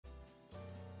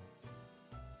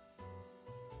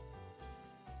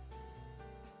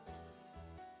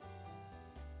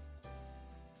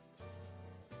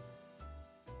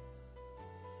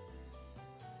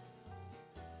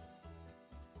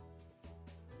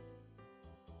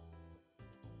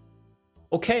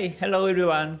Okay, hello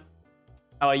everyone.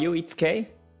 How are you? It's Kei.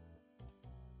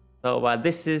 So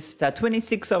this is the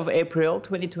 26th of April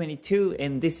 2022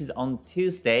 and this is on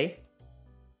Tuesday.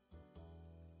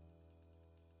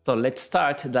 So let's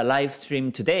start the live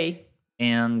stream today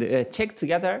and check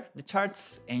together the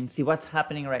charts and see what's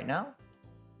happening right now.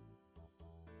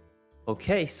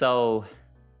 Okay, so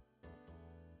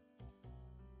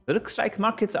it looks like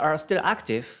markets are still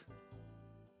active.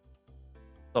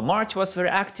 So March was very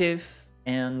active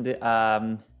and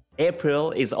April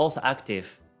is also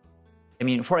active. I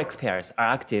mean, Forex pairs are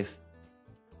active.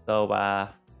 So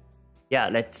yeah,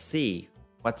 let's see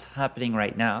what's happening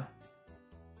right now.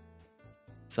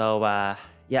 So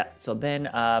yeah, so then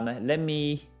let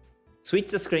me switch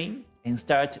the screen and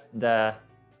start the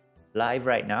live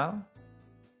right now.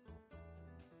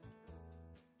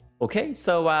 Okay,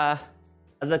 so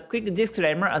as a quick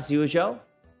disclaimer, as usual,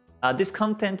 this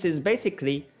content is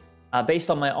basically based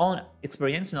on my own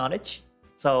experience knowledge.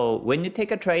 So when you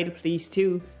take a trade, please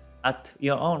do at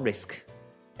your own risk.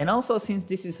 And also, since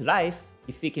this is live,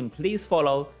 if you can please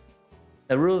follow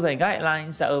the rules and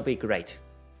guidelines, that would be great.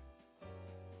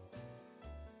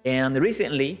 And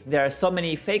recently, there are so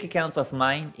many fake accounts of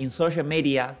mine in social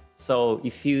media. So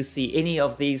if you see any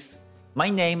of these, my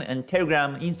name and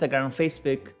Telegram, Instagram,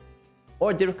 Facebook,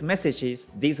 or direct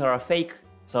messages, these are fake.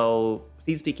 So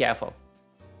please be careful.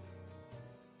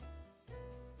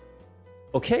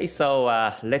 Okay, so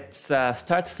let's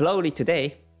start slowly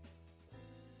today.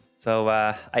 So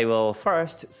I will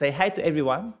first say hi to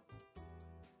everyone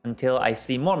until I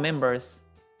see more members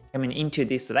coming into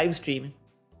this live stream,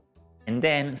 and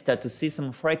then start to see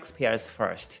some Forex pairs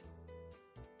first.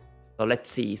 So let's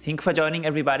see. Thank you for joining,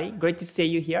 everybody. Great to see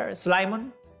you here.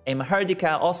 Slimon and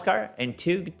Mahardika, Oscar, and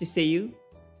two. Good to see you.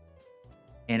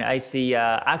 And I see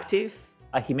Active,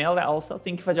 Himelda also.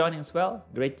 Thank you for joining as well.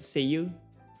 Great to see you.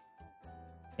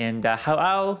 And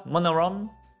Hao, Monorom,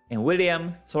 and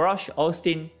William, Sorosh,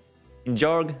 Austin, and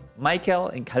Jorg, Michael,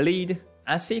 and Khalid,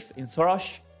 Asif, and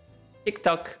Sorosh,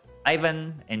 TikTok,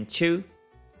 Ivan, and Chu,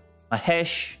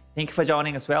 Mahesh, thank you for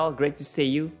joining as well. Great to see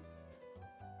you.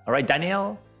 All right,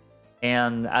 Daniel,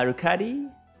 and Arukadi,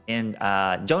 and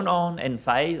John On, and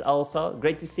Faiz also.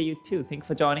 Great to see you too. Thank you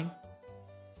for joining.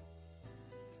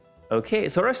 Okay,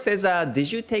 Sorosh says,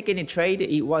 did you take any trade?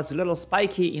 It was a little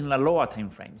spiky in the lower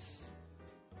time frames.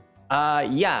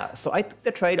 Yeah, so I took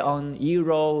the trade on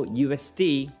Euro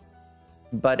USD,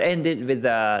 but ended with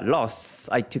a loss.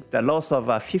 I took the loss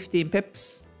of 15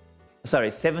 pips, sorry,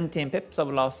 17 pips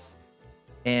of loss.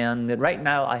 And right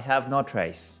now I have no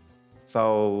trace.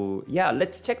 So yeah,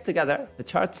 let's check together the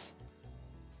charts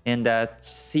and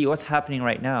see what's happening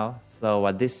right now.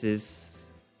 So this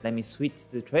is, let me switch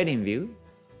to trading view.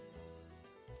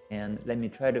 And let me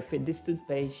try to fit this to the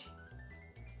page.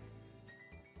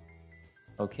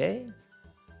 Okay.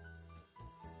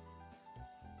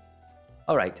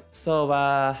 All right. So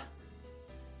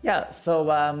yeah.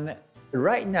 So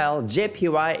right now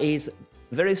JPY is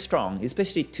very strong.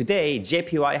 Especially today,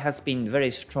 JPY has been very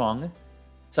strong.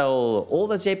 So all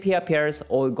the JPY pairs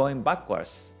are going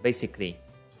backwards, basically.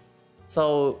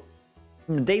 So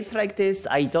in days like this,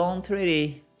 I don't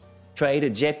really trade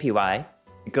JPY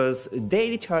because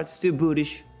daily chart is still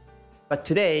bullish, but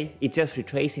today it's just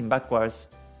retracing backwards.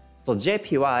 So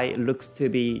JPY looks to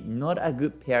be not a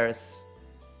good pairs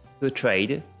to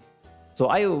trade. So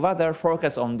I would rather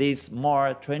focus on these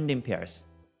more trending pairs.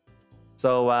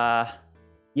 So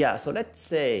yeah, so let's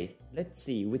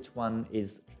see which one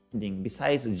is trending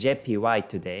besides JPY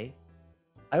today.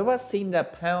 I was seeing the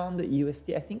pound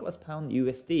USD, I think it was pound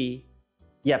USD.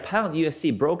 Yeah, pound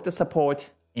USD broke the support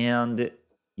and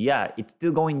yeah, it's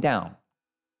still going down.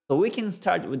 So we can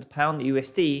start with pound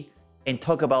USD and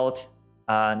talk about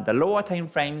the lower time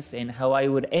frames and how I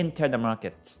would enter the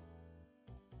market.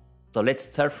 So let's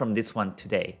start from this one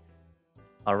today.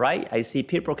 All right, I see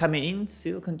people coming in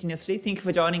still continuously. Thank you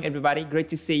for joining, everybody. Great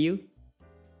to see you.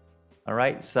 All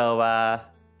right, so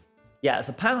yeah,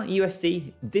 so pound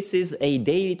USD, this is a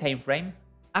daily time frame.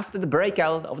 After the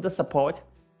breakout of the support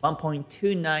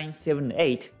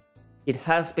 1.2978, it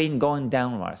has been going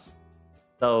downwards.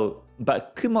 So,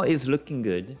 but Kumo is looking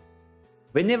good.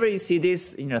 Whenever you see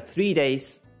this, 3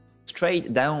 days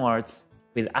straight downwards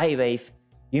with I wave,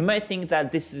 you might think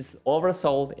that this is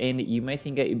oversold and you might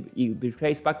think it will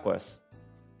retrace backwards.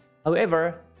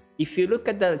 However, if you look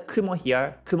at the Kumo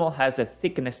here, Kumo has a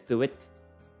thickness to it.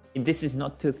 And this is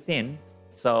not too thin.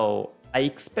 So I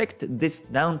expect this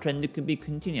downtrend to be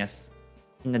continuous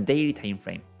in a daily time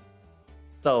frame.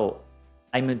 So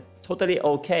I'm totally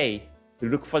okay to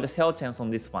look for the sell chance on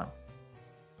this one.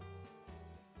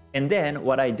 And then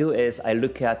what I do is I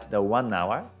look at the 1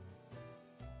 hour.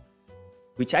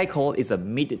 which I call is a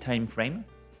mid time frame.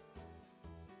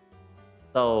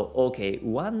 So, okay,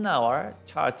 1 hour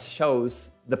chart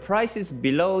shows the price is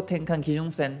below Tenkan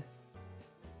Kijun Sen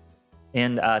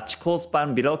and Chikou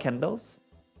span below candles.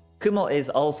 Kumo is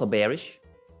also bearish.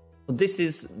 So this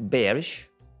is bearish,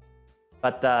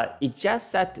 but it's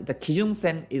just that the Kijun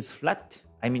Sen is flat.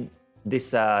 I mean,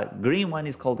 this green one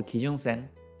is called Kijun Sen.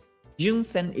 Kijun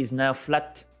Sen is now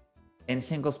flat, and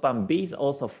Senko span B is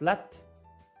also flat,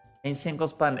 and Senko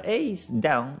span A is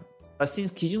down. But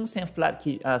since Kijun Sen flat,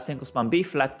 Senko span B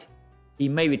flat, it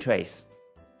may retrace.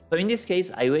 So in this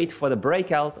case, I wait for the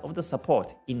breakout of the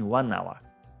support in 1 hour.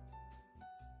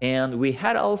 And we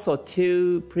had also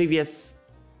 2 previous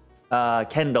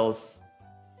candles,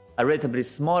 a relatively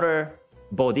smaller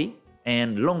body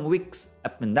and long wicks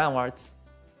up and downwards.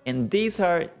 And these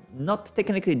are not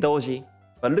technically doji,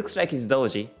 but looks like it's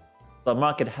doji. The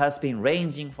market has been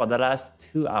ranging for the last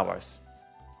 2 hours.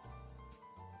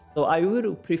 So I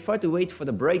would prefer to wait for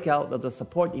the breakout of the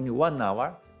support in 1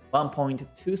 hour,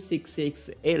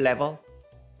 1.2668 level.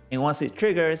 And once it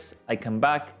triggers, I come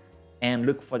back and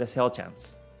look for the sell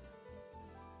chance.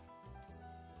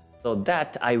 So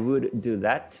that I would do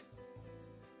that.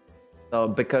 So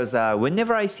because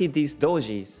whenever I see these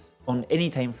dojis on any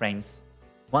time frames,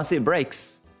 once it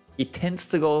breaks, it tends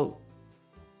to go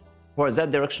towards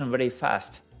that direction very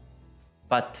fast.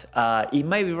 But it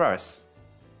may reverse.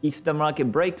 If the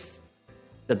market breaks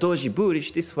the doji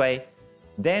bullish this way,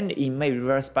 then it may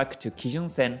reverse back to Kijun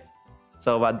Sen.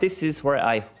 So this is where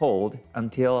I hold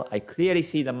until I clearly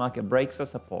see the market breaks the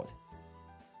support.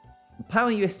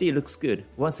 Pound USD looks good.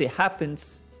 Once it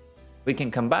happens, we can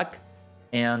come back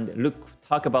and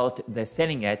talk about the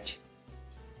selling edge.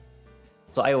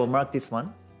 So I will mark this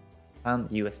one,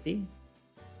 Pound USD.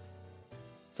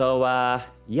 So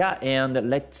yeah, and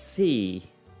let's see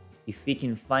if we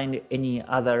can find any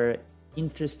other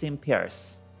interesting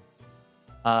pairs.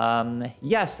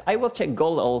 Yes, I will check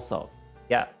gold also.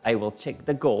 Yeah, I will check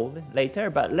the gold later,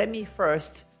 but let me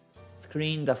first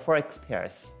screen the Forex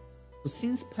pairs. So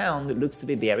since pound looks to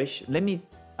be bearish, let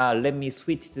me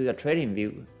switch to the trading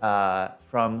view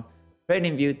from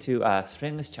trading view to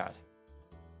strength chart.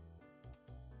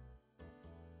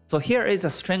 So here is a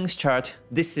strength chart.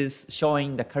 This is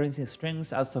showing the currency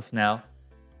strength as of now.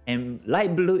 And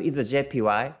light blue is a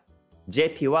JPY.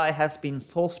 JPY has been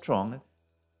so strong.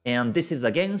 And this is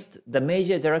against the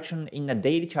major direction in the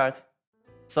daily chart.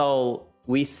 So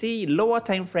we see lower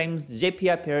time frames,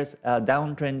 JPY pairs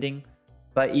downtrending,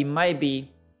 but it might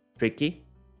be tricky.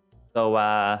 So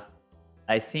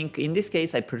I think in this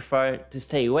case, I prefer to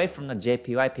stay away from the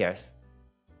JPY pairs.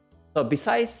 So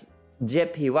besides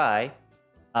JPY,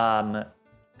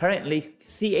 currently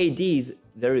CAD is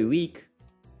very weak,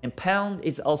 and pound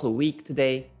is also weak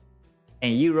today,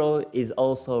 and euro is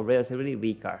also relatively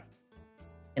weaker.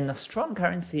 And the strong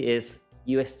currency is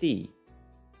USD.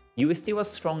 USD was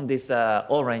strong, this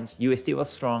orange, USD was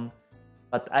strong,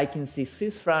 but I can see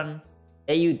Swiss franc,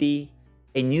 AUD,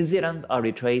 and New Zealand are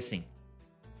retracing.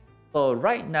 So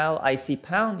right now I see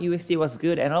pound USD was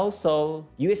good, and also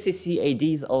USD CAD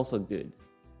is also good.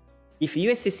 If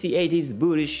USD CAD is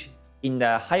bullish in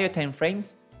the higher time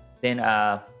frames, then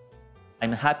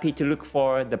I'm happy to look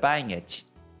for the buying edge.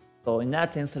 So in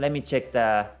that sense, let me check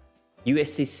the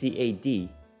USD CAD.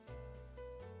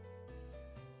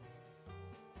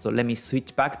 So let me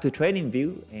switch back to trading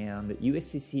view and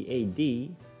USD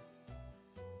CAD.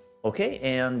 Okay,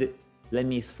 and let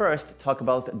me first talk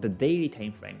about the daily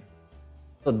time frame.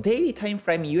 So daily time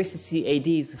frame USD CAD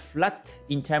is flat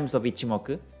in terms of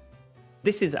Ichimoku.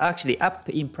 This is actually up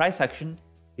in price action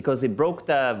because it broke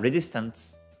the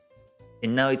resistance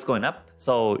and now it's going up.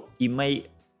 So it may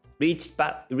reach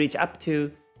up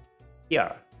to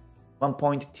here,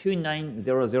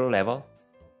 1.2900 level.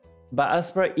 But as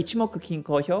per Ichimoku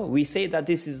Kinko-hyo, we say that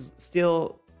this is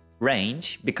still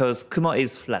range because Kumo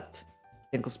is flat.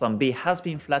 Tenko span B has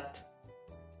been flat.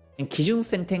 And Kijun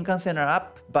Sen, Tenkan Sen are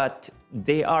up, but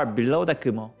they are below the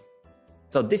Kumo.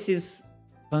 So this is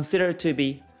considered to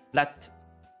be flat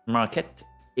market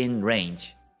in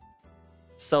range.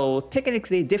 So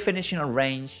technically, definition of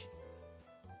range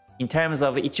in terms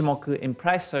of Ichimoku and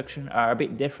price action are a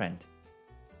bit different.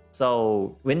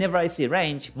 So whenever I see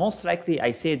range, most likely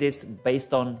I say this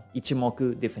based on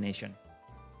Ichimoku definition.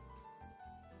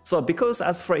 So because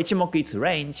as for Ichimoku it's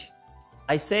range,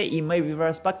 I say it may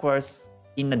reverse backwards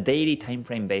in a daily time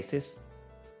frame basis.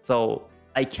 So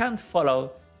I can't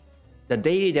follow the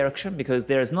daily direction because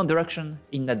there is no direction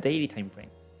in the daily time frame.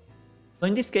 So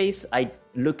in this case, I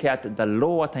look at the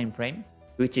lower time frame,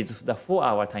 which is the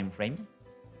 4-hour time frame.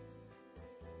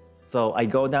 So I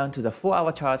go down to the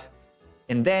 4-hour chart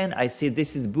And then I see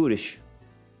this is bullish.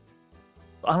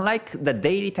 Unlike the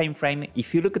daily time frame,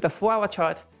 if you look at the 4-hour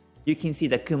chart, you can see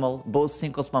the Kumo, both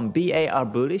Senko Span BA are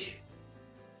bullish.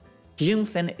 Kijun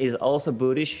Sen is also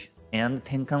bullish, and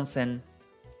Tenkan Sen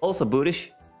also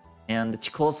bullish, and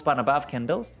Chikou Span above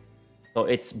candles, so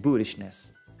it's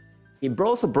bullishness. It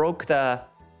also broke the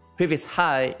previous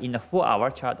high in the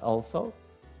 4-hour chart also.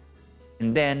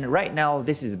 And then right now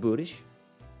this is bullish.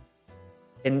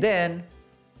 And then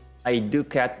I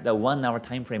look at the 1-hour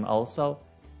time frame also.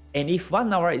 And if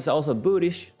 1 hour is also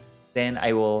bullish, then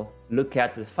I will look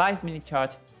at the 5-minute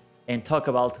chart and talk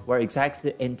about where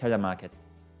exactly to enter the market.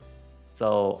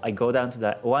 So I go down to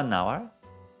the 1 hour.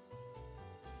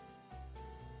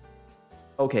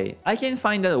 Okay, I can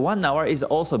find that 1 hour is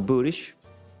also bullish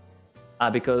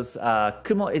because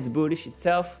Kumo is bullish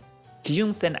itself.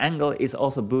 Kijun Sen angle is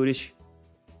also bullish,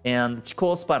 and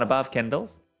Chikou Span above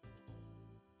candles.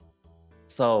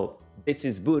 So this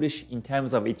is bullish in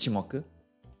terms of Ichimoku.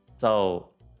 So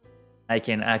I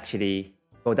can actually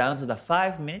go down to the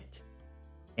 5-minute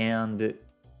and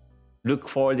look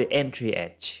for the entry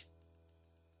edge.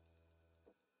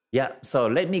 Yeah, so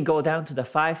let me go down to the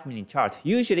 5-minute chart.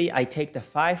 Usually I take the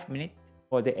 5-minute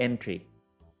for the entry.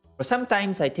 Or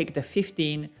sometimes I take the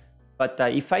 15, but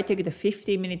if I take the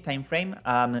 15-minute time frame,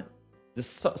 the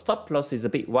stop loss is a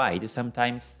bit wide.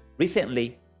 Sometimes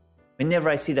recently, whenever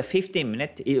I see the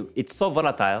 15-minute, it's so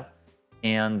volatile.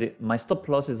 And my stop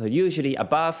losses are usually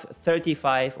above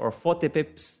 35 or 40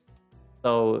 pips.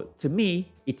 So to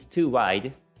me, it's too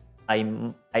wide.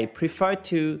 I prefer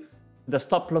the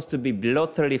stop loss to be below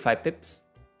 35 pips,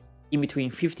 in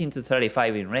between 15 to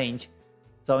 35 in range.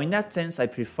 So in that sense, I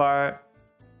prefer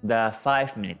the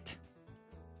 5-minute.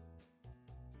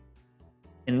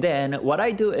 And then what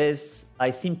I do is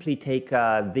I simply take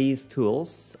these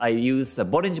tools. I use the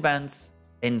Bollinger Bands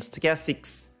and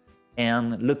stochastics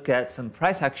and look at some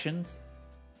price actions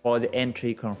for the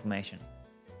entry confirmation.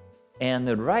 And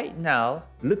right now,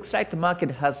 looks like the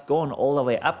market has gone all the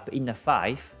way up in the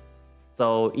 5.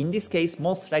 So in this case,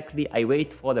 most likely I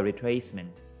wait for the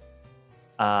retracement.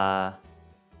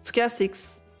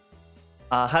 Stochastics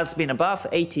has been above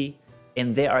 80,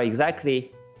 and they are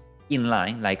exactly in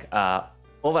line, like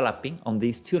overlapping on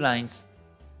these two lines,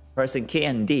 Forexkei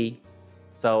and D.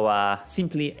 So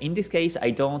simply in this case,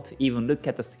 I don't even look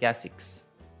at the stochastics.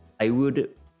 I would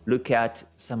look at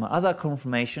some other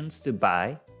confirmations to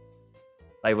buy.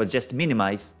 I would just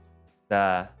minimize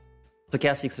the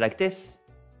stochastics like this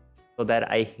so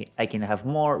that I can have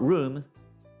more room,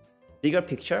 bigger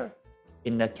picture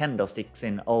in the candlesticks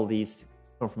and all these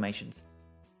confirmations.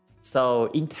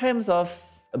 So in terms of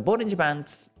Bollinger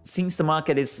Bands, since the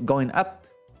market is going up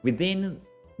within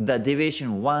the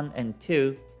deviation 1 and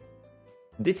 2,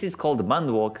 this is called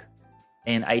band walk,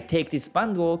 and I take this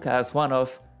band walk as one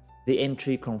of the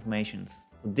entry confirmations.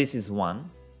 So this is one.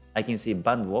 I can see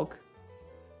band walk.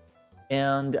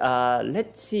 And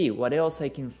let's see what else I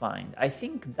can find. I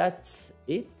think that's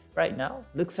it right now.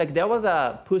 Looks like there was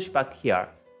a pushback here,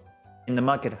 and the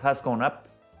market has gone up.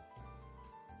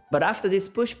 But after this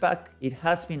pushback, it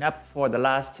has been up for the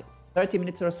last 30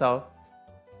 minutes or so.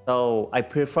 So I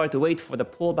prefer to wait for the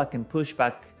pullback and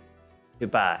pushback to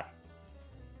buy.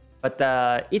 But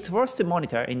it's worth to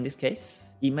monitor in this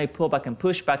case. It may pull back and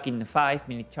push back in the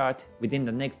 5-minute chart within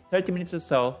the next 30 minutes or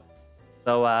so.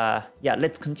 So yeah,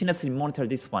 let's continuously monitor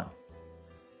this one.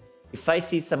 If I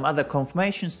see some other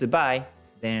confirmations to buy,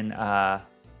 then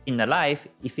in the live,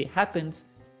 if it happens,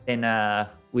 then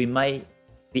we might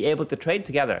be able to trade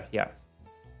together here.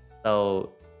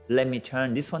 So let me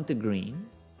turn this one to green.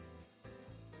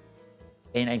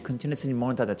 And I continuously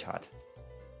monitor the chart.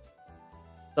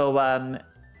 So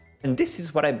and this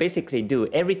is what I basically do.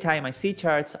 Every time I see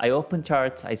charts, I open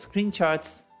charts, I screen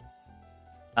charts.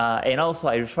 And also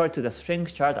I refer to the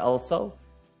strength chart also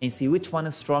and see which one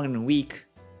is strong and weak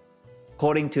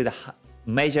according to the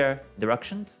major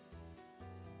directions.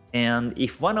 And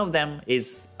if one of them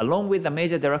is along with the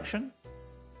major direction,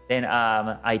 then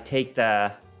I take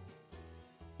the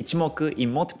Ichimoku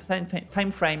in multiple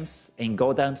time frames and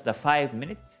go down to the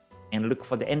 5-minute and look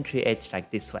for the entry edge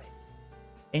like this way.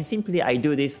 And simply I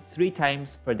do this 3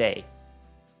 times per day.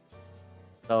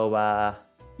 So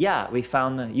yeah, we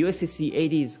found USDC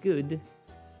 80 is good.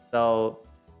 So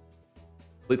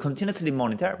we continuously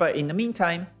monitor. But in the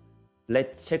meantime,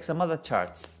 let's check some other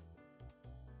charts.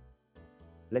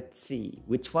 Let's see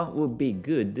which one would be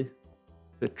good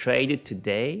to trade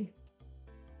today.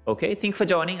 Okay, thank you for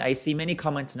joining. I see many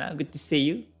comments now. Good to see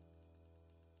you.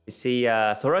 You see,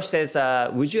 Sorosh says,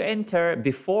 would you enter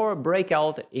before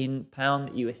breakout in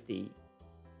Pound USD?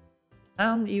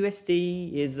 Pound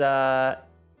USD is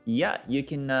yeah, you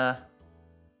can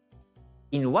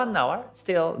in 1 hour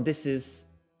still this is,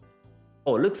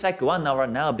 oh, looks like 1 hour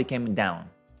now became down.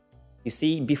 You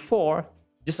see, before,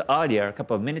 just earlier, a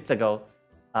couple of minutes ago,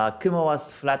 Kumo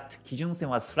was flat, Kijun-sen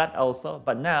was flat also,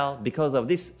 but now because of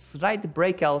this slight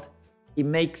breakout, it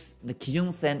makes the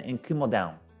Kijun-sen and Kumo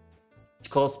down,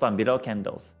 Chikou span below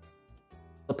candles.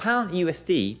 The pound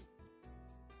USD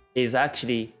is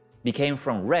actually became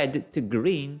from red to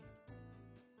green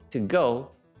to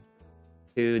go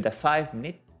to the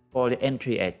 5-minute for the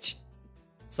entry edge.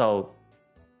 So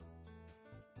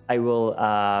I will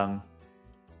I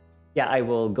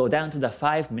will go down to the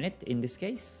 5-minute in this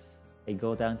case. I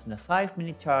go down to the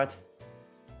 5-minute chart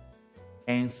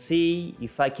and see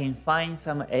if I can find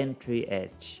some entry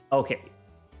edge. Okay,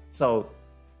 so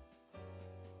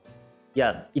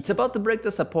yeah, it's about to break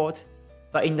the support,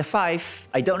 but in the 5,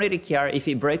 I don't really care if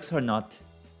it breaks or not.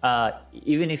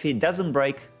 Even if it doesn't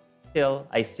break,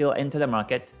 I still enter the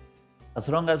market as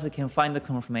long as I can find the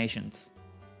confirmations.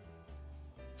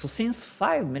 So since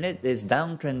 5-minute is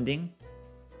downtrending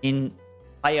in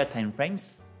higher time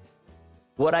frames,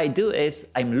 what I do is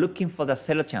I'm looking for the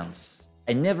sell chance.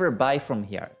 I never buy from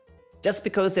here. Just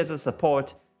because there's a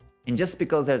support and just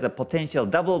because there's a potential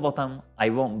double bottom, I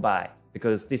won't buy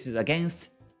because this is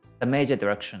against the major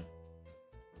direction.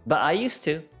 But I used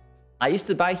to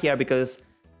buy here because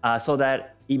so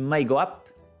that it might go up,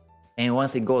 and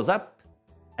once it goes up,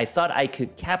 I thought I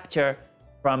could capture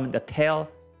from the tail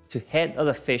to head of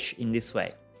the fish in this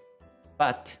way.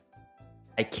 But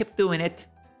I kept doing it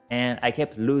and I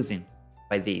kept losing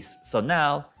by these. So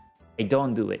now I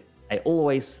don't do it. I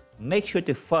always make sure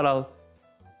to follow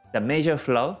the major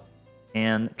flow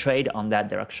and trade on that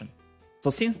direction. So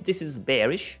since this is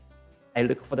bearish, I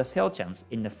look for the sell chance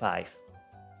in the 5.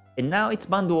 And now it's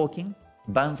band walking.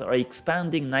 Bands are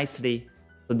expanding nicely.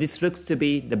 So this looks to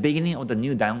be the beginning of the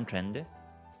new downtrend.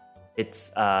 It's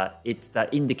the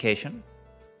indication.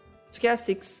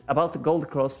 Stochastics about the gold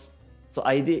cross. So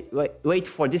I did wait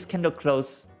for this candle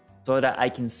close so that I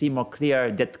can see more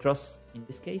clear dead cross in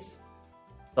this case.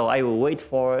 So I will wait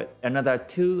for another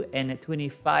 2 and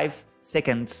 25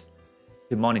 seconds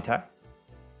to monitor.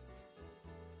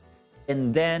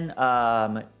 And then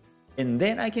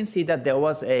I can see that there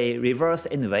was a reverse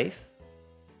N wave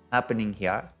happening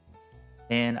here.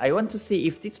 And I want to see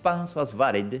if this bounce was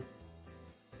valid.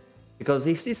 Because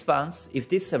if this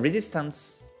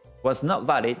resistance was not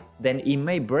valid, then it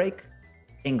may break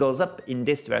and goes up in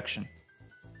this direction.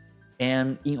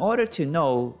 And in order to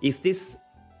know if this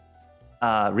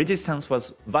resistance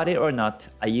was valid or not,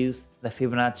 I use the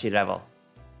Fibonacci level.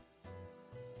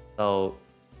 So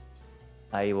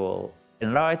I will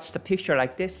enlarge the picture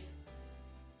like this,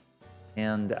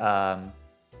 and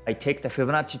I take the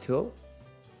Fibonacci tool.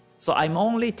 So I'm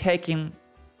only taking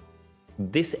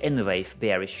this N wave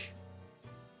bearish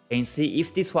and see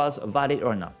if this was valid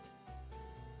or not.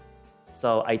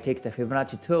 So I take the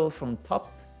Fibonacci tool from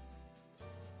top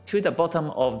to the bottom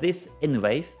of this N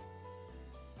wave,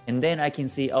 and then I can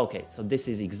see, okay, so this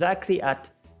is exactly at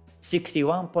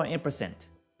 61.8%.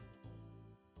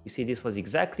 You see this was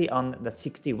exactly on the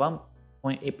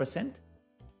 61.8%.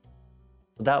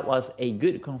 So that was a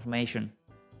good confirmation.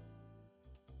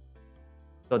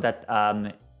 So that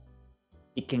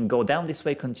it can go down this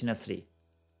way continuously.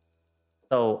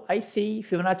 So I see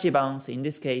Fibonacci bounce in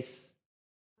this case,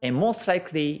 and most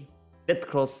likely that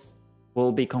cross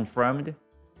will be confirmed.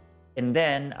 And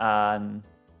then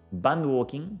band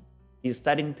walking is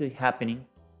starting to happening.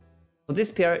 So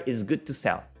this pair is good to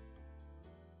sell.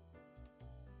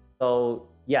 So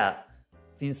yeah,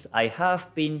 since I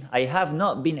have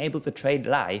not been able to trade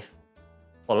live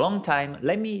for a long time,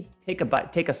 let me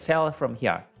take a sell from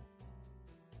here.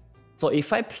 So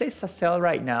if I place a sell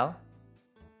right now,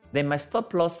 then my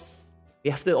stop loss, we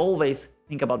have to always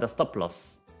think about the stop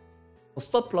loss. So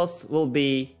stop loss will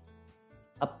be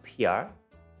up here.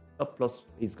 Stop loss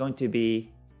is going to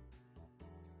be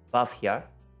above here.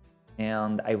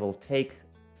 And I will take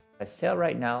a sell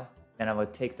right now, and I will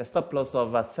take the stop loss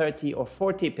of 30 or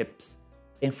 40 pips.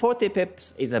 And 40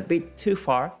 pips is a bit too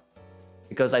far,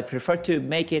 because I prefer to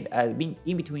make it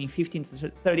in between 15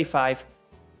 to 35.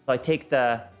 So I take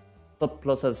the stop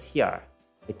losses here.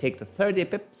 I take the 30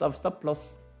 pips of stop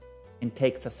loss and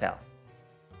take the sell.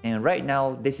 And right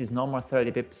now, this is no more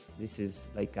 30 pips. This is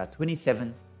like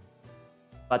 27.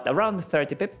 But around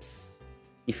 30 pips,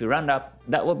 if you round up,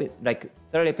 that will be like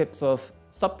 30 pips of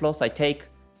stop loss I take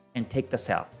and take the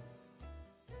sell.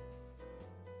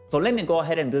 So let me go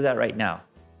ahead and do that right now.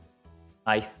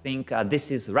 I think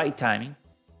this is right timing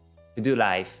to do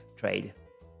live trade.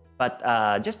 But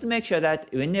just to make sure that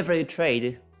whenever you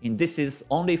trade, and this is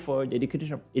only for the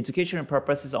educational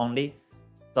purposes only.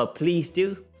 So please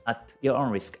do at your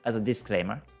own risk as a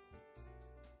disclaimer.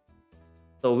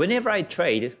 So whenever I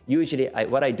trade, usually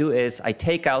what I do is I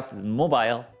take out the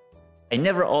mobile. I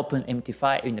never open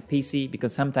MT5 in the PC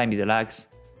because sometimes it lags.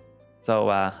 So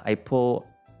I pull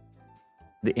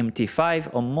the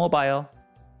MT5 on mobile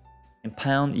and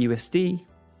pound USD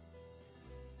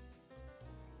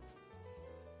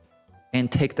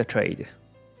and take the trade.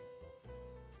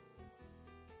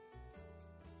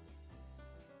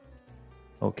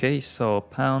 Okay, so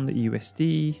pound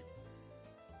USD.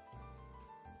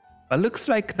 But looks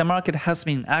like the market has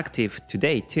been active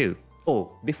today too.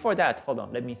 Oh, before that, hold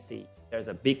on, let me see. There's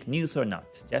a big news or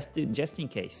not, just in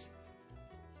case.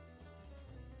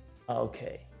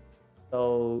 Okay,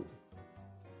 so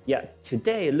yeah,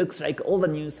 today it looks like all the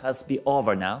news has been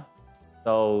over now.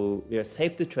 So we are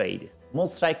safe to trade.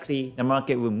 Most likely the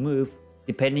market will move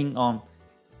depending on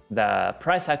the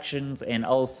price actions and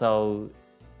also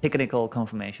technical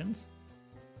confirmations.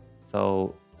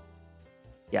 So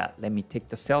yeah, let me take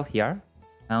the sell here,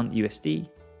 pound USD.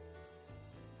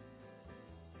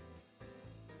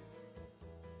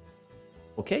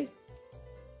 Okay,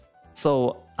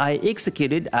 so I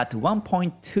executed at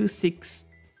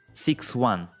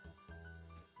 1.2661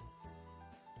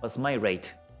 was my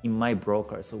rate in my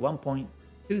broker. So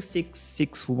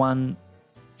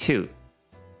 1.26612.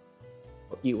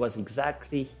 It was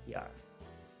exactly here.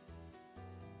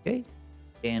 Okay,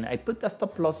 and I put the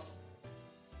stop loss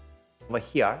over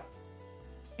here,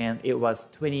 and it was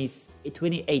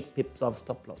 28 pips of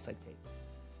stop loss I take.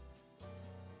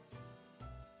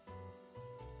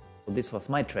 So this was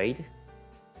my trade.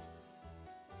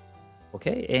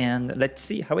 Okay, and let's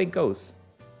see how it goes.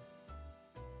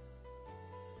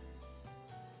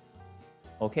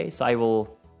 Okay, so I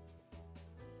will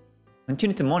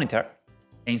continue to monitor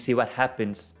and see what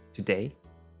happens today.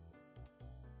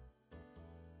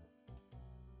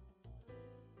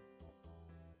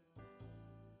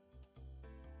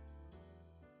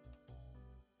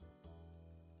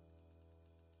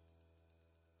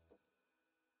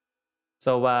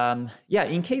 So yeah,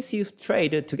 in case you've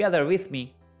traded together with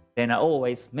me, then I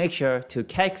always make sure to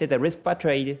calculate the risk per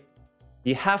trade.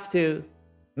 You have to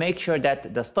make sure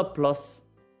that the stop loss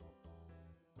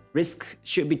risk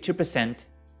should be 2%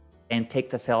 and take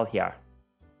the sell here.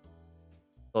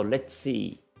 So let's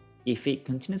see if it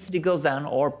continuously goes down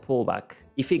or pull back.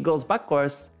 If it goes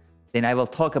backwards, then I will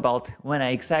talk about when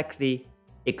I exactly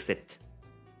exit.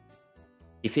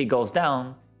 If it goes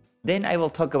down, then I will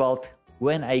talk about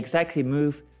when I exactly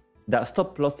move the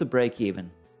stop loss to break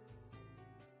even.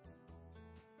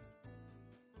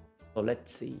 So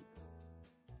let's see.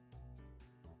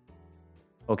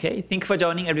 Okay, thank you for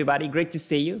joining everybody. Great to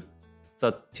see you.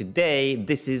 So today,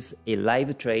 this is a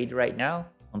live trade right now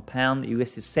on pound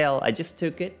USD sell. I just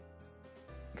took it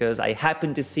because I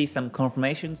happened to see some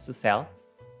confirmations to sell.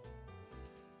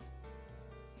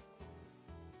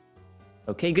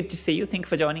 Okay, good to see you. Thank you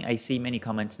for joining. I see many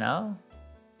comments now.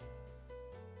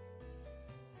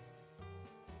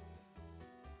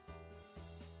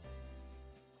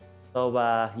 So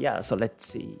yeah, so let's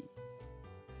see.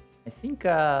 I think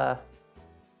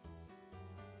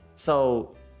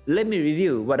so let me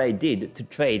review what I did to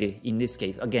trade in this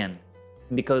case again,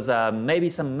 because maybe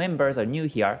some members are new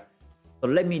here. So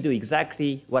let me do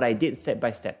exactly what I did step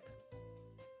by step.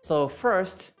 So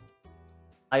first,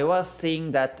 I was seeing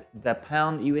that the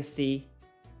pound USD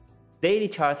daily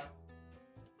chart,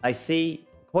 I see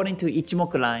according to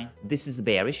Ichimoku line, this is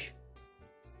bearish.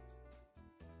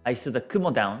 I see the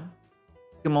Kumo down.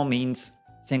 Kumo means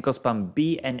Senko span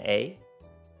B and A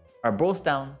are both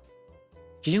down.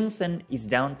 Kijun Sen is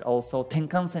down also.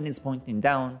 Tenkan Sen is pointing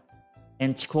down.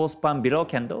 And Chikou span below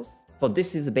candles. So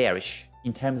this is bearish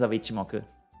in terms of Ichimoku.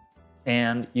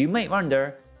 And you may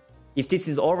wonder if this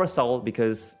is oversold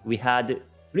because we had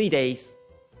 3 days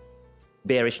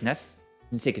bearishness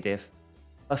consecutive.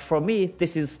 But for me,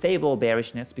 this is stable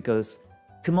bearishness because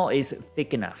Kumo is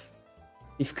thick enough.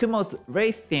 If Kumo is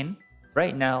very thin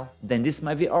right now, then this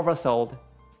might be oversold,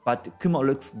 but Kumo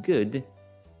looks good,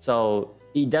 so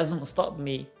it doesn't stop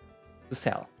me to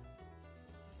sell.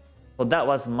 So that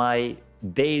was my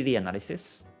daily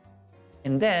analysis.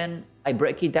 And then I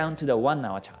break it down to the 1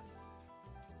 hour chart.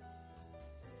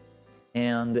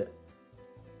 And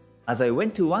as I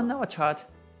went to 1 hour chart,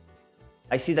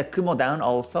 I see the Kumo down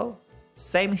also.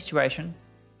 Same situation.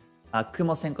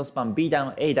 Kumo Senko span B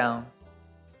down, A down.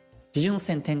 Kijun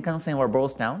Sen, Tenkan Sen were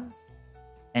both down.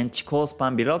 And Chikou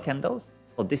span below candles.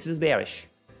 So this is bearish.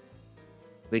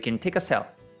 We can take a sell.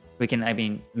 We can,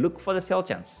 look for the sell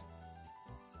chance.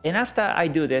 And after I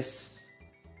do this,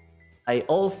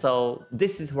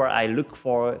 this is where I look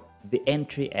for the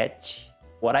entry edge,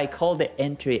 what I call the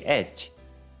entry edge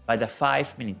by the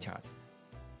 5-minute chart.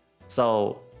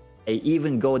 So I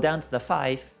even go down to the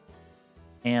 5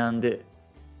 and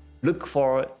look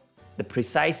for the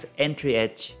precise entry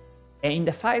edge. And in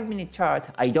the 5-minute chart,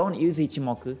 I don't use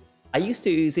Ichimoku. I used to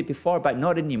use it before, but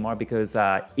not anymore because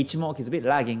Ichimoku is a bit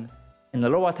lagging in the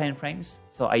lower time frames,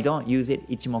 so I don't use it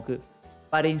Ichimoku.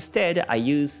 But instead, I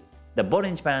use the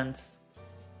Bollinger Bands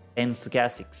and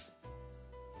stochastics.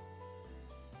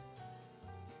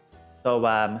 So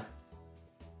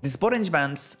these Bollinger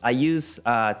Bands, I use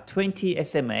 20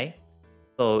 SMA.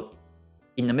 So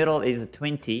in the middle is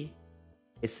 20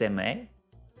 SMA.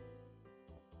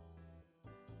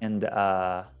 And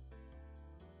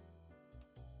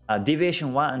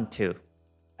deviation 1 and 2.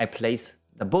 I place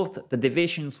both the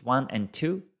deviations 1 and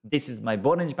 2. This is my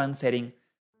Bollinger Band setting.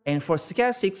 And for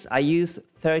stochastics, I use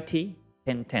 30,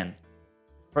 10, 10.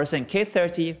 Percent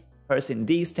K30, percent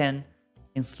D is 10,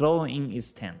 and slowing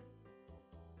is 10.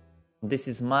 This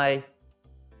is my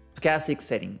stochastic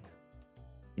setting.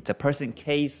 It's a percent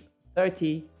K is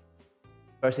 30,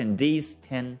 percent D is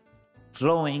 10,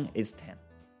 slowing is 10.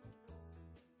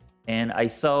 And I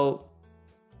saw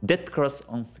dead cross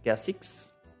on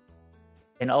stochastics,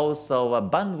 and also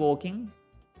band walking.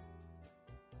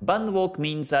 Band walk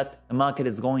means that the market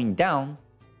is going down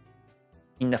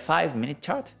in the 5-minute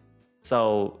chart.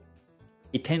 So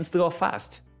it tends to go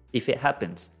fast if it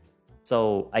happens.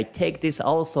 So I take this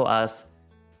also as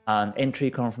an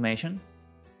entry confirmation.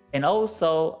 And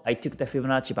also I took the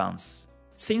Fibonacci bounce.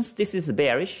 Since this is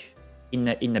bearish in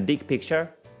the big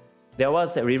picture, there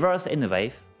was a reverse N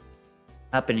wave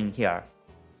happening here.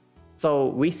 So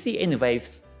we see N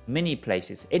waves many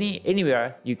places.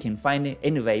 Anywhere you can find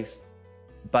N waves,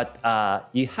 but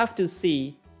you have to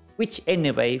see which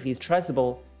N wave is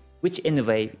trustable, which N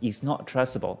wave is not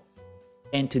trustable.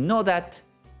 And to know that,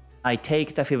 I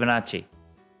take the Fibonacci.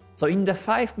 So in the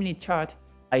 5-minute chart,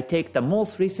 I take the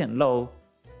most recent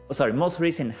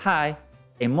high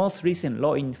and most recent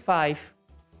low in 5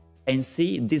 and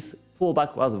see this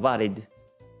pullback was valid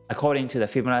according to the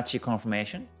Fibonacci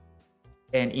confirmation.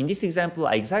 And in this example,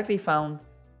 I exactly found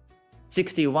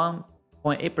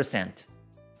 61.8%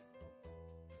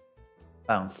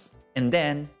 bounce. And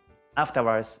then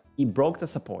afterwards, it broke the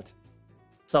support.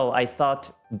 So I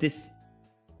thought this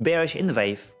bearish N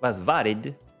wave was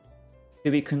valid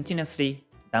to be continuously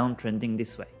downtrending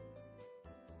this way.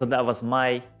 So that was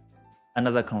my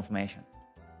another confirmation.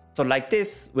 So like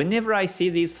this, whenever I see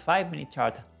this 5-minute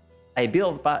chart, I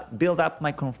build up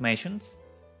my confirmations.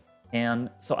 And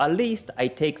so at least I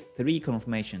take 3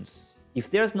 confirmations. If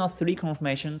there's not 3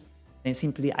 confirmations, then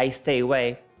simply I stay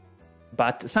away.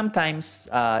 But sometimes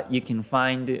you can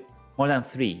find more than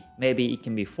 3. Maybe it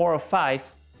can be 4 or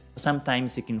 5.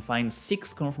 Sometimes you can find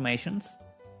 6 confirmations.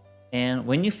 And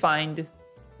when you find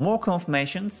more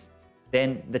confirmations,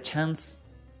 then the chance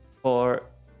for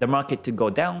the market to go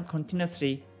down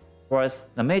continuously towards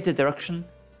the major direction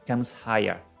becomes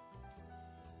higher.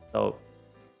 So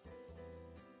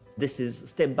this is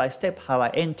step by step how I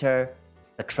enter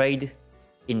the trade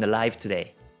in the live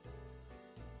today.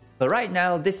 So right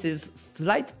now this is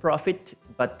slight profit,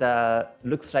 but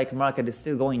looks like market is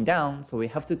still going down, so we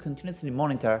have to continuously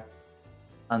monitor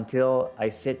until I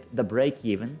set the break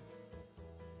even.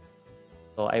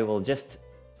 So I will just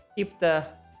keep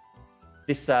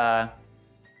this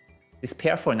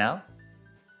pair for now,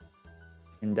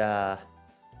 and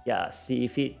yeah, see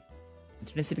if it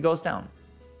continuously goes down.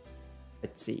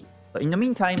 Let's see. So in the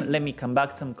meantime, let me come back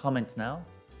to some comments now.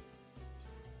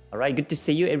 All right, good to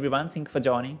see you everyone. Thank you for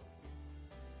joining.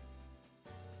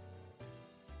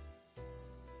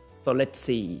 So let's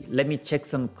see. Let me check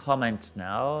some comments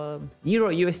now. Euro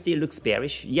USD looks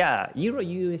bearish. Yeah, Euro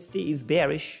USD is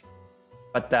bearish,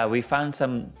 but we found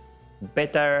some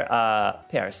better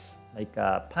pairs. Like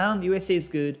Pound USD is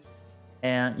good,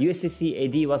 and USD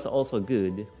CAD was also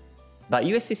good. But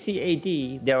USD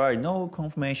CAD, there are no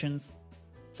confirmations,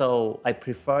 so I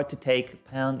prefer to take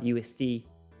Pound USD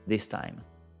this time.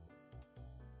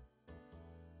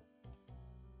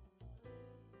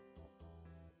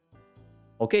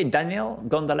 Okay, Daniel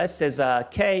Gondales says,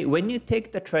 Kei, when you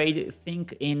take the trade,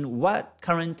 think in what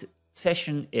current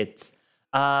session it's.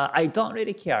 I don't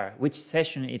really care which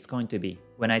session it's going to be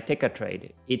when I take a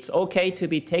trade. It's okay to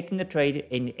be taking the trade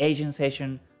in Asian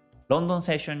session, London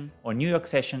session, or New York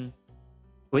session.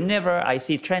 Whenever I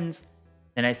see trends,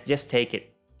 then I just take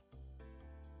it.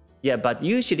 Yeah, but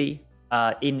usually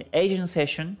in Asian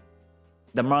session,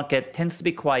 the market tends to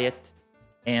be quiet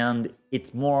and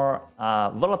it's more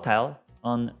volatile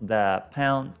on the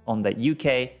pound, on the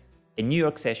UK, in New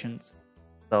York sessions.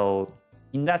 So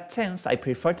in that sense, I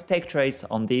prefer to take trades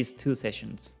on these two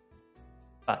sessions.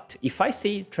 But if I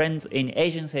see trends in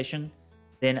Asian session,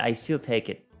 then I still take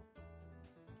it.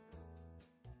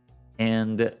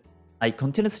 And I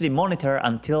continuously monitor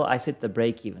until I set the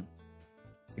break even.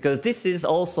 Because this is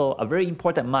also a very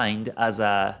important mind as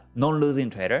a non-losing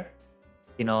trader.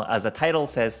 You know, as the title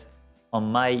says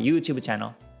on my YouTube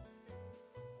channel,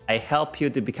 I help you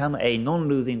to become a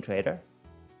non-losing trader.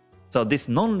 So this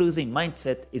non-losing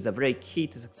mindset is a very key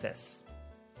to success.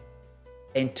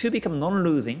 And to become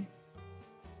non-losing,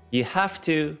 you have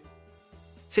to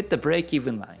set the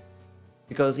break-even line.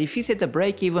 Because if you set the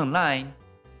break-even line,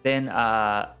 then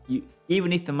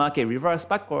even if the market reverses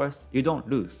backwards, you don't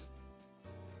lose.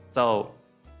 So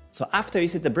after you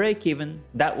set the break-even,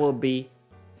 that will be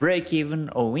break-even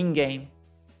or win game.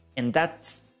 And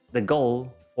that's the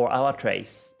goal for our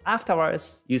trades.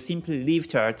 Afterwards, you simply leave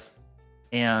charts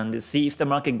and see if the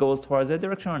market goes towards that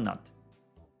direction or not.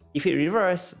 If it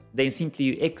reverses, then simply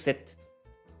you exit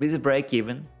with the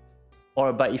break-even.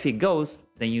 But if it goes,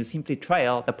 then you simply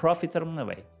trail the profits along the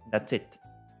way. That's it.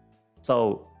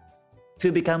 So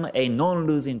to become a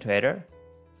non-losing trader,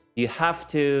 you have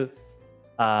to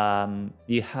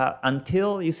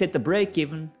until you set the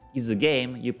break-even is a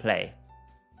game you play.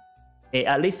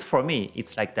 At least for me,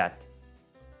 it's like that.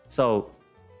 So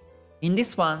in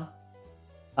this one,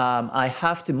 I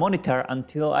have to monitor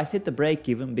until I set the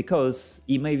break-even because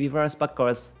it may reverse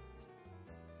backwards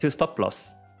to stop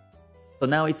loss. So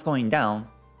now it's going down.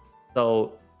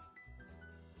 So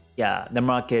yeah, the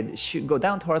market should go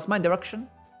down towards my direction.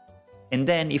 And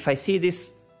then if I see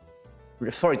this,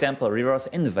 for example, reverse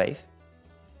end wave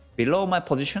below my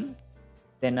position,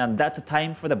 then that's the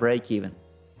time for the break-even.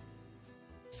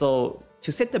 So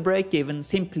to set the break-even,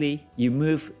 simply you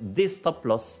move this stop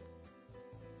loss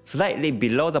slightly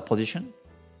below the position,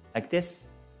 like this,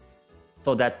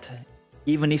 so that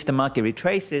even if the market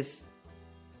retraces,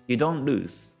 you don't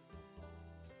lose.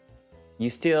 You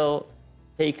still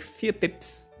take few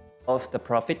pips of the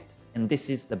profit, and this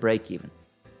is the break-even.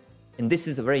 And this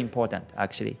is very important,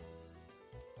 actually.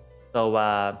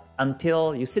 So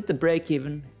until you set the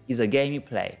break-even is a game you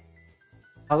play.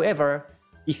 However,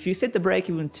 if you set the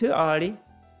break-even too early,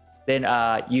 then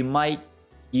you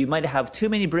might have too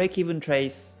many break-even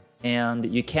trades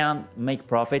and you can't make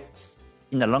profits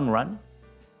in the long run.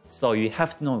 So you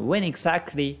have to know when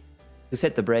exactly to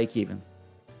set the break-even.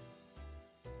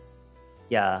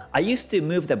 Yeah, I used to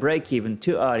move the break-even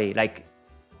too early,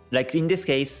 like in this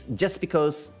case, just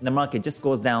because the market just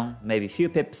goes down maybe a few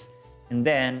pips, and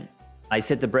then I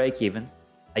set the break-even.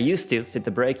 I used to set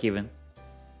the break-even,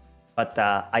 but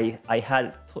I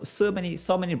had so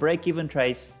many break-even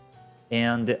trades,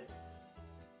 and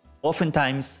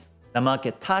oftentimes the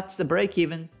market touches the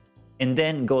break-even and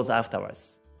then goes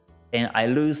afterwards, and I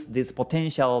lose these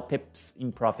potential pips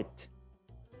in profit.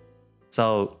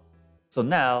 So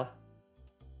now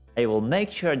I will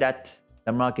make sure that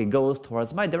the market goes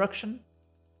towards my direction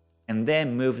and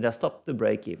then move the stop to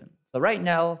break-even. So right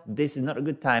now, this is not a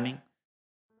good timing.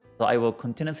 So I will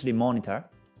continuously monitor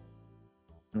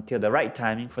until the right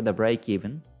timing for the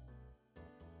break-even.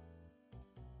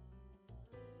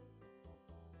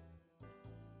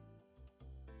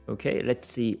 Okay, let's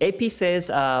see. AP says,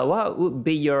 what would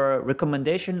be your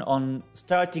recommendation on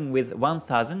starting with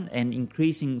 1,000 and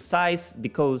increasing size,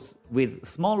 because with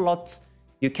small lots,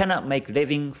 you cannot make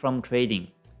living from trading?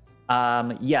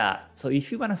 Yeah, so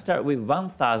if you want to start with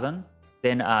 1,000,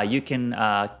 then you can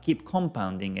keep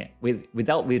compounding it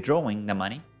without withdrawing the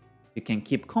money. You can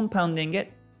keep compounding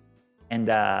it and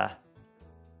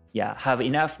yeah, have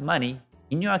enough money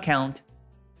in your account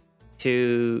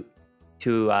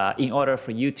in order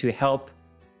for you to help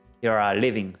your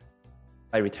living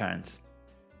by returns.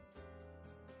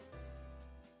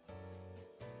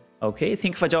 Okay,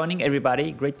 thank you for joining,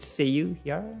 everybody. Great to see you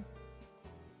here.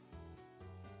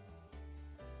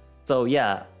 So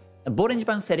yeah, Bollinger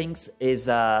Band settings is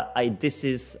this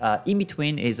is in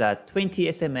between is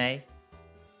 20 SMA.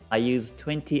 I use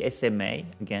 20 SMA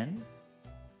again,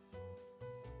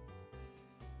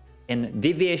 and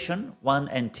deviation 1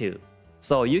 and 2.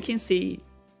 So you can see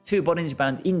two Bollinger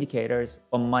Band indicators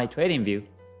on my trading view,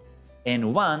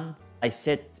 and one I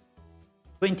set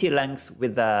 20 lengths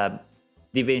with the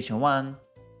deviation 1,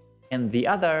 and the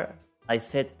other I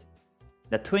set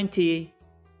the 20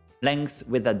 lengths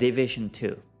with the deviation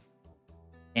 2,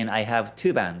 and I have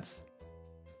two bands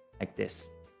like this.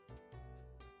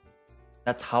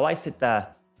 That's how I set the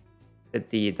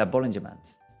Bollinger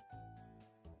Bands.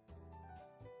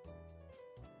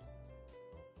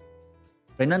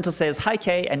 Renato says, hi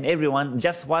Kei and everyone,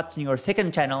 just watching your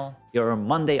second channel, your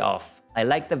Monday off. I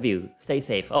like the view. Stay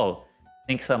safe. Oh,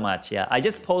 thanks so much. Yeah, I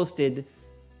just posted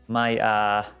my,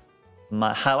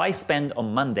 how I spend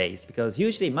on Mondays, because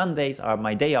usually Mondays are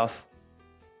my day off,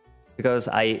 because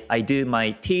I do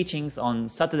my teachings on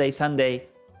Saturday, Sunday,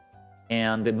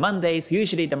 and Mondays,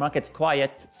 usually the market's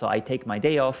quiet, so I take my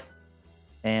day off,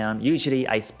 and usually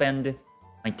I spend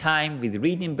my time with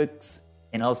reading books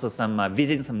and also some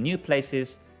visiting some new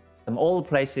places, some old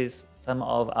places, some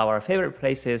of our favorite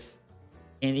places,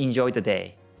 and enjoy the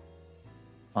day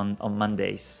on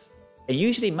Mondays. And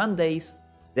usually Mondays,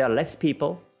 there are less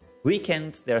people.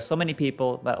 Weekends, there are so many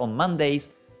people, but on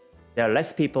Mondays, there are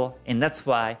less people, and that's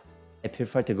why I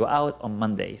prefer to go out on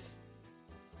Mondays.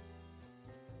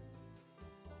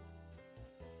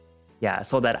 Yeah,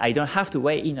 so that I don't have to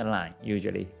wait in a line,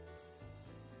 usually.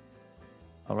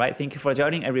 All right, thank you for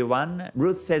joining, everyone.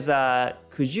 Ruth says,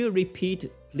 could you repeat,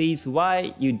 please,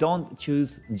 why you don't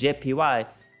choose JPY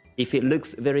if it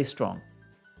looks very strong?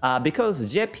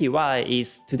 Because JPY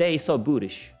is today so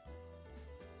bullish.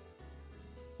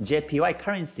 JPY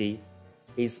currency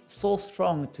is so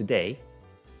strong today,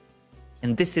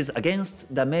 and this is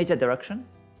against the major direction.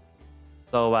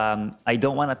 So I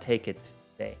don't want to take it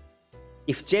today.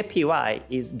 If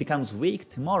JPY becomes weak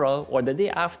tomorrow or the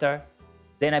day after,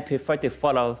 then I prefer to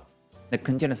follow the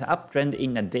continuous uptrend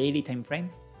in a daily time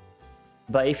frame.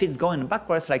 But if it's going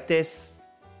backwards like this,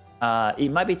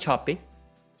 it might be choppy,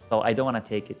 so I don't want to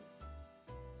take it.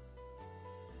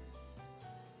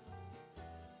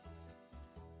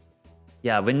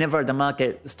 Yeah, whenever the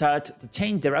market starts to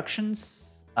change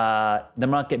directions, the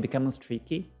market becomes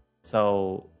tricky.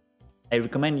 So I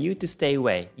recommend you to stay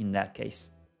away in that case.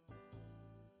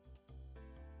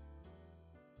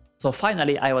 So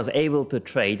finally, I was able to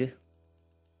trade.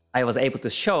 I was able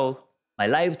to show my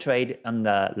live trade on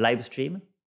the live stream.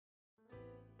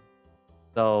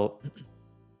 So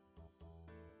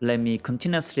let me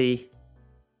continuously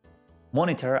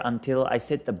monitor until I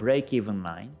set the break-even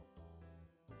line.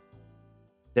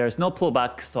 There's no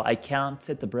pullback, so I can't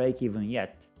set the break-even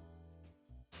yet.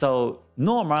 So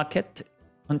no market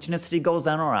continuously goes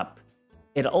down or up.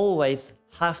 It always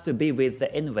has to be with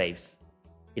the N waves.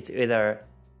 It's either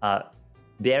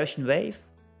bearish wave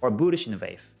or bullish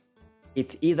wave.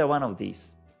 It's either one of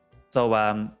these. So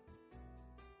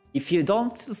if you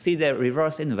don't see the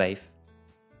reverse N wave,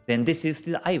 then this is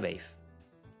still I wave.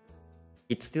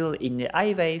 It's still in the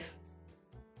I wave,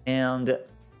 and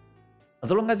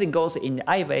as long as it goes in the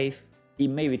I wave, it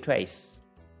may retrace.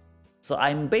 So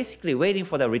I'm basically waiting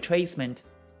for the retracement,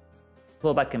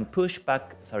 pullback and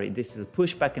pushback. Sorry, this is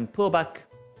pushback and pullback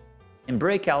and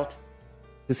breakout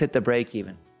to set the break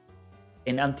even.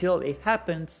 And until it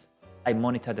happens, I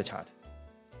monitor the chart.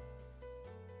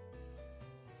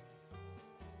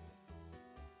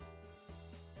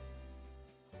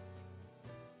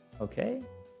 Okay.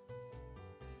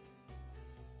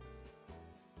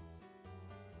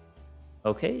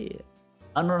 Okay.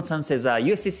 Unknown-san says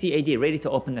USD ready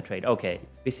to open the trade. Okay.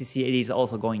 USD is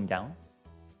also going down.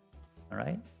 All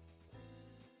right.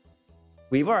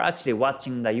 We were actually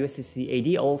watching the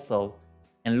USD also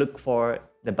and look for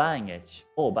the buying edge.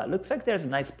 Oh, but looks like there's a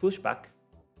nice pushback.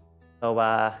 So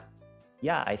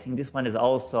yeah, I think this one is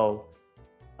also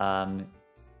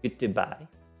good to buy.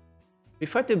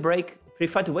 Prefer to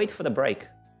wait for the break.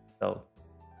 So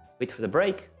wait for the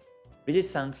break,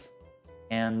 resistance,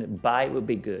 and buy will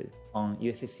be good on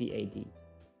USD.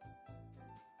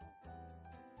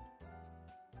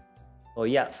 So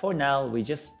yeah, for now we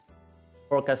just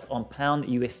focus on pound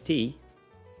USD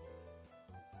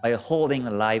by holding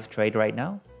a live trade right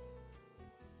now.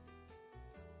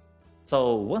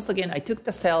 So once again, I took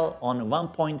the sell on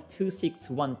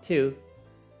 1.2612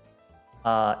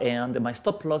 and my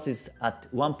stop loss is at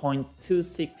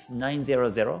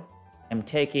 1.26900. I'm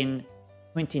taking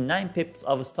 29 pips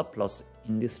of stop loss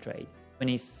in this trade,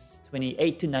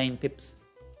 28 to 9 pips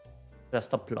the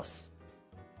stop loss.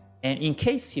 And in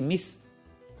case you miss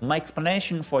my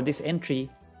explanation for this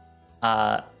entry,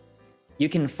 you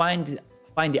can find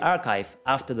the archive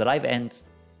after the live ends,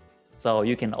 so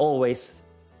you can always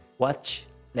watch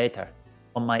later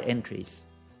on my entries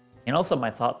and also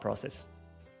my thought process.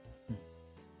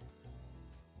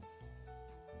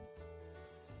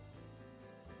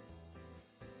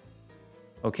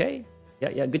 Okay,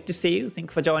 yeah, good to see you.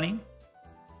 Thank you for joining.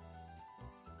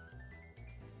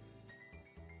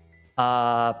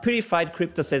 Purified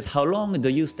Crypto says, how long do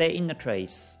you stay in the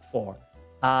trades for?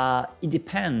 It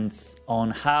depends on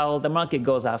how the market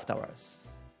goes afterwards.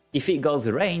 If it goes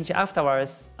range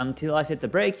afterwards until I set the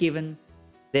break even,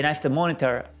 then I have to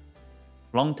monitor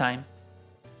long time.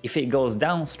 if it goes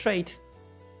down straight,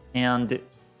 and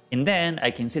then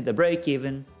I can set the break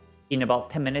even in about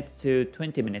 10 minutes to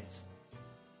 20 minutes.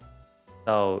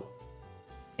 So,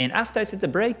 and after I set the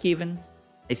break even,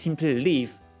 I simply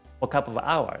leave for a couple of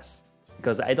hours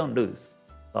because I don't lose.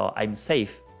 So I'm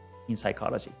safe in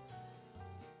psychology.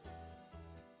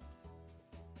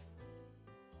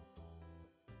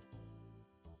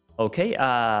 Okay,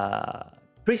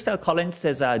 Crystal Collins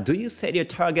says, do you set your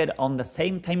target on the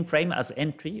same time frame as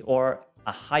entry or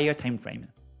a higher time frame?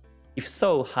 If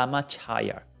so, how much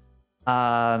higher?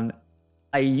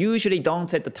 I usually don't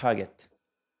set the target.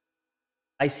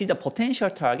 I see the potential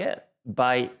target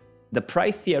by the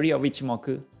price theory of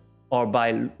Ichimoku or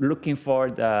by looking for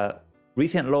the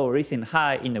recent low, recent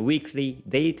high in the weekly,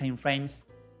 daily time frames.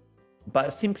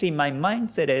 But simply my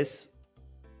mindset is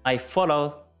I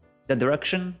follow the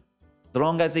direction as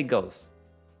long as it goes.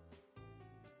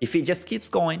 If it just keeps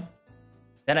going,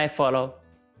 then I follow.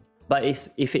 But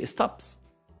if it stops,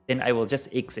 then I will just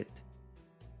exit.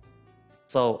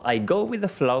 So I go with the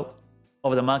flow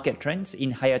of the market trends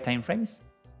in higher time frames.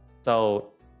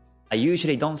 So I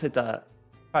usually don't set a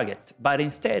target, but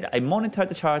instead I monitor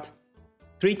the chart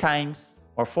 3 times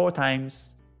or 4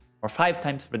 times or 5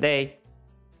 times per day.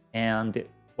 And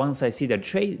once I see the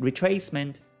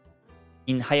retracement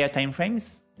in higher time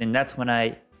frames, then that's when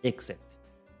I exit.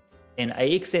 And I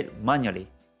exit manually.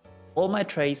 All my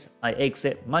trades I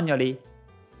exit manually,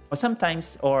 or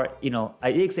sometimes, I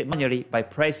exit manually by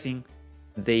pressing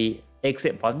the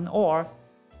exit button, or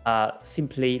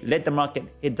simply let the market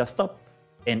hit the stop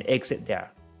and exit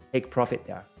there, take profit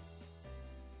there.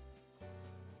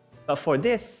 But for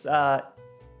this,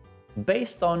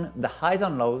 based on the highs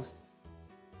and lows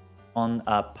on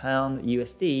pound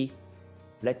USD,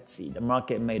 let's see, the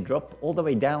market may drop all the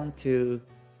way down to,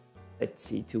 let's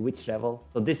see, to which level.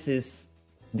 So this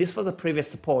was a previous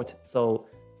support, so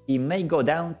it may go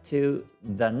down to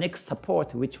the next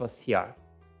support, which was here.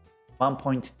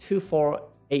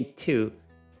 1.2482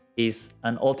 is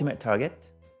an ultimate target.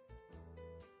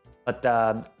 But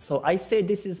so I say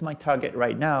this is my target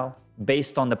right now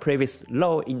based on the previous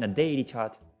low in the daily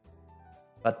chart.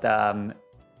 But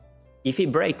if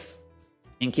it breaks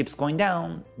and keeps going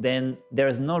down, then there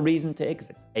is no reason to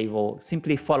exit. I will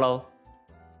simply follow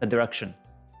the direction.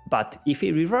 But if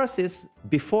it reverses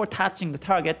before touching the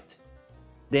target,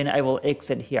 then I will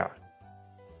exit here.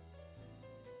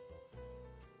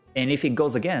 And if it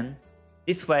goes again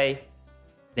this way,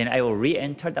 then I will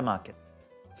re-enter the market,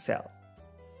 sell.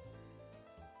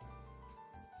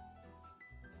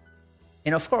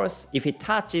 And of course, if it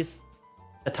touches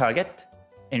the target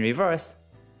and reverse,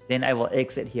 then I will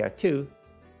exit here too,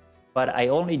 but I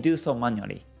only do so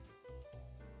manually.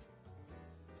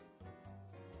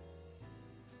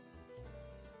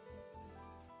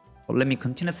 So let me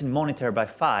continuously monitor by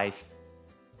 5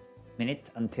 minutes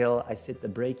until I set the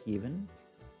break even.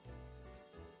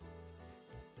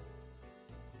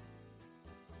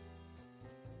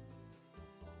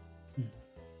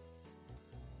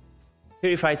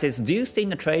 Purify says, do you stay in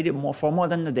the trade for more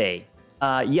than a day?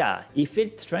 Yeah, if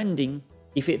it trends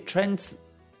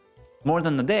more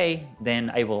than a day, then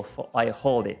I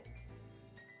hold it.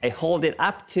 I hold it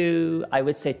up to, I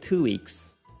would say, 2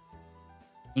 weeks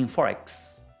in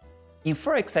Forex. In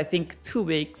Forex, I think 2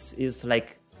 weeks is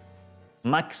like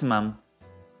maximum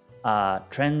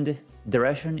trend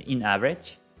duration in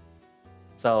average.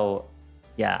 So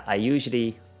yeah, I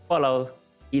usually follow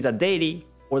either daily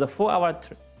or the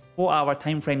 4-hour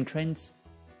time frame trends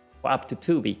for up to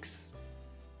 2 weeks.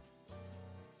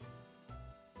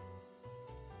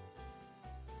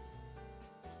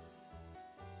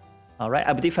 All right,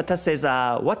 Abdi Fatah says,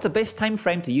 what's the best time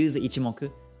frame to use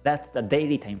Ichimoku? That's the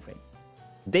daily time frame.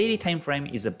 Daily time frame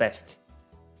is the best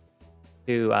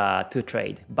to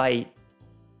trade by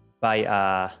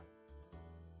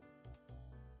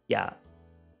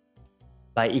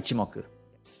Ichimoku.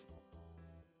 Yes.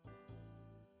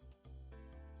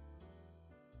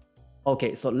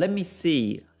 Okay, so let me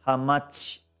see how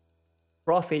much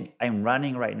profit I'm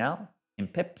running right now in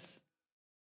pips.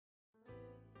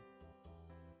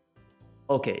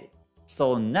 Okay,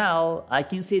 so now I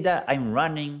can see that I'm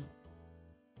running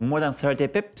more than 30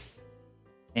 pips,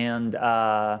 and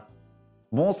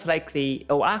most likely,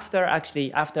 after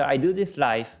I do this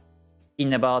live,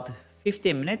 in about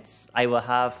 15 minutes, I will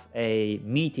have a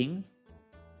meeting.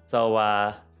 So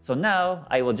now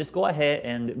I will just go ahead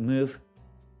and move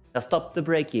the stop to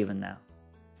break even now.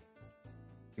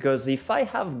 Because if I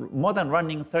have more than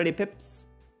running 30 pips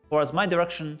towards my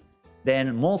direction,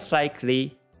 then most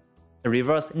likely the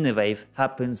reverse in the wave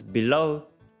happens below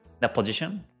the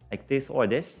position, like this or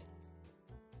this.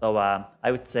 So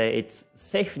I would say it's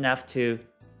safe enough to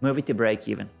move it to break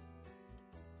even.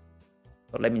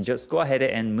 So let me just go ahead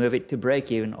and move it to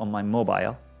break even on my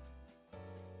mobile.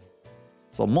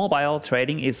 So mobile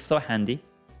trading is so handy.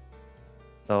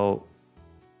 So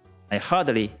I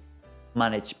hardly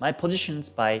manage my positions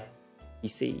by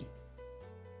PC.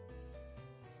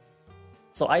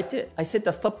 So I set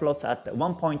the stop loss at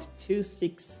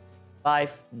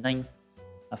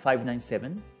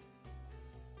 1.26597.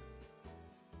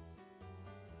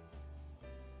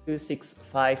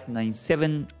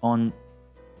 26597 on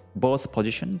both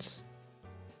positions.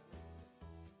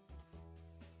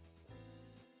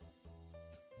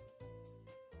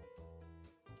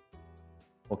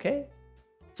 Okay.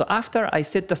 So after I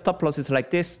set the stop losses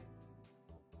like this,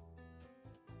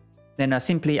 then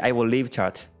simply I will leave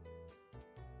chart.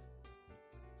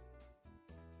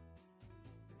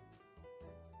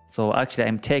 So actually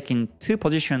I'm taking 2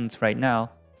 positions right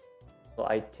now. So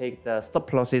I take the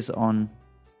stop losses on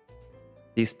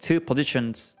these 2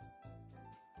 positions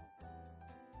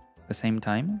at the same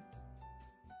time.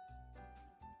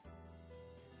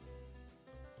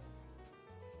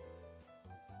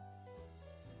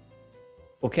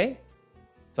 Okay,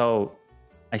 so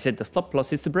I set the stop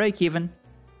loss is to break even,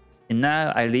 and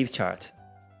now I leave chart.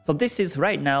 So this is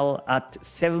right now at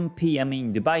 7 p.m.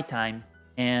 in Dubai time,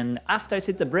 and after I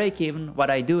set the break even,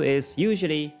 what I do is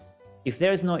usually if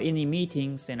there's no any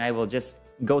meetings, then I will just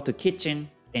go to kitchen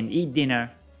and eat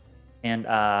dinner and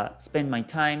spend my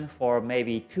time for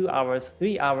maybe 2 hours,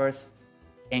 3 hours,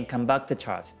 and come back to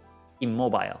chart in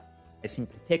mobile. I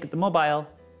simply take the mobile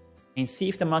and see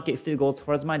if the market still goes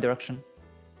towards my direction.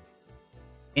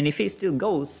 And if it still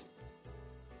goes,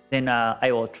 then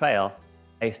I will trail.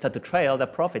 I start to trail the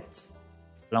profits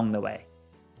along the way.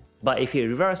 But if it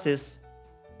reverses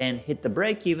and hit the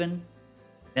break even,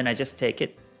 then I just take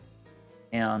it.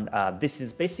 And this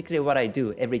is basically what I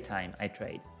do every time I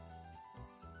trade.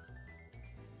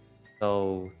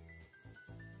 So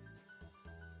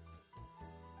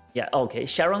yeah, okay.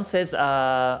 Sharon says,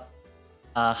 how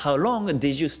long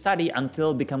did you study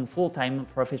until become full-time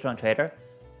professional trader?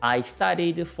 I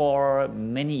studied for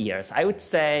many years. I would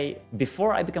say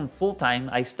before I became full-time,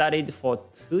 I studied for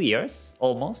 2 years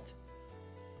almost.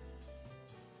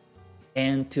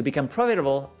 And to become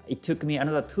profitable, it took me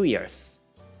another 2 years.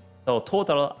 So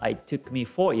total, it took me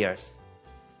 4 years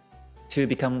to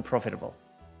become profitable.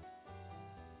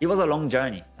 It was a long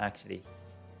journey, actually.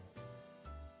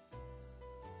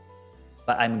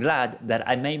 But I'm glad that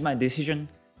I made my decision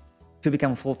to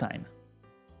become full-time.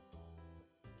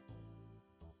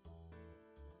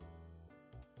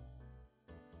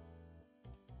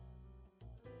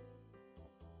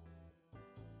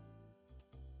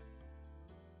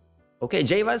 Okay,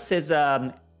 Jayvaz says,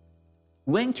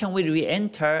 when can we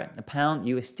re-enter the pound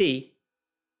USD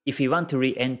if we want to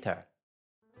re-enter?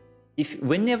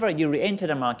 Whenever you re-enter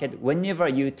the market, whenever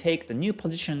you take the new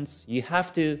positions, you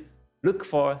have to look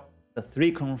for the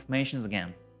 3 confirmations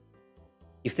again.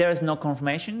 If there is no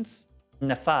confirmations in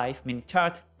the 5-minute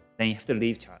chart, then you have to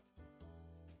leave chart.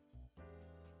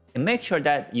 And make sure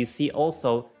that you see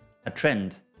also a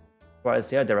trend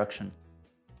towards their direction.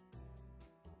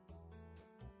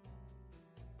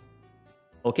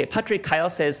 Okay, Patrick Kyle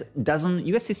says, doesn't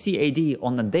USD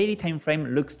on the daily time frame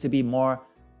looks to be more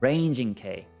ranging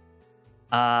K?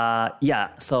 Yeah,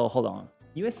 so hold on.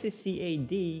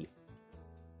 USD,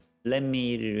 let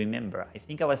me remember. I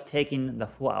think I was taking the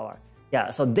 4 hour. Yeah,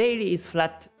 so daily is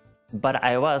flat, but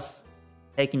I was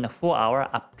taking the 4 hour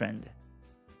uptrend.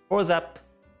 4 is up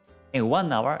and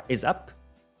 1 hour is up.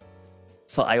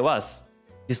 So I was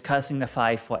discussing the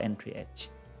 5 for entry edge.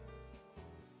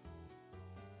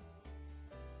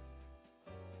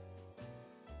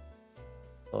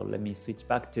 So let me switch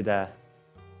back to the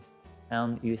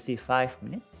pound USD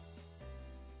 5-minute.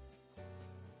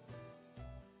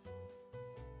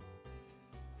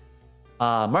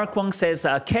 Mark Wong says,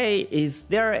 Kei, is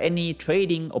there any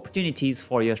trading opportunities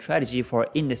for your strategy for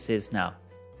indices now?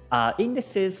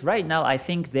 Indices right now, I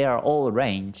think they are all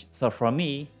range. So for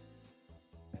me,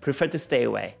 I prefer to stay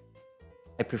away.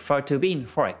 I prefer to be in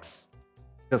Forex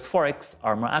because Forex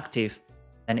are more active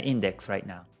than index right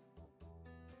now.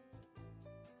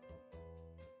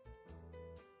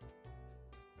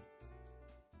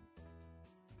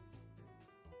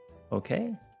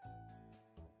 Okay.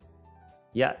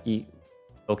 Yeah.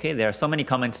 Okay. There are so many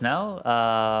comments now.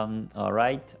 All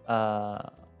right.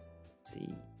 Let's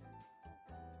see.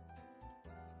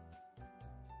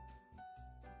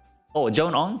 Oh,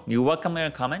 Joan On, you're welcome in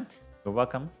a comment. You're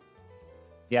welcome.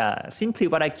 Yeah. Simply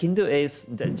what I can do is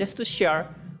just to share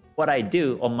what I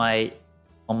do on my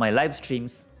live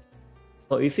streams.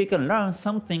 So if you can learn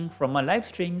something from my live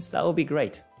streams, that would be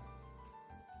great.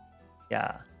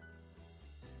 Yeah.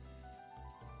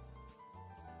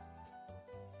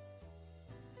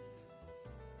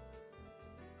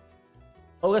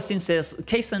 Augustine says,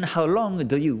 Kason, how long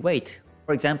do you wait?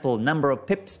 For example, number of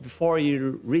pips before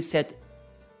you reset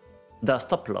the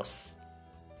stop loss.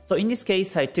 So in this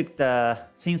case, I took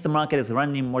since the market is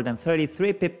running more than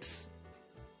 33 pips,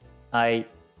 I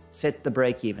set the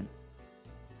break even.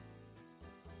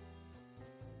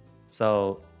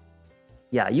 So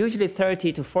yeah, usually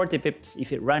 30 to 40 pips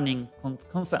if it's running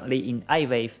constantly in I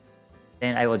wave,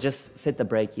 then I will just set the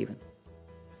break even.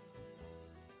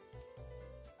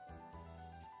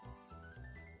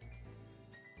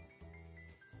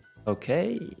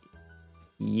 Okay.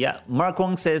 Yeah, Mark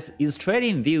Wong says, is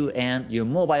TradingView and your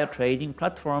mobile trading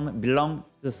platform belong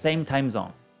to the same time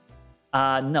zone?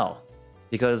 No,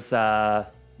 because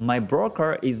my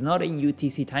broker is not in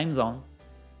UTC time zone,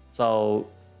 so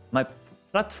my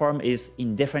platform is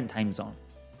in different time zone.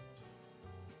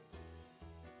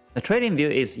 The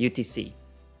TradingView is UTC,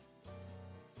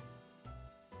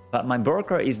 but my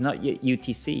broker is not yet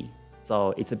UTC,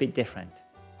 so it's a bit different.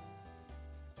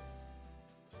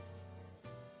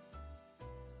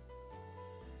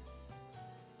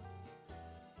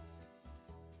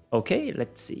 Okay,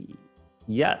 let's see.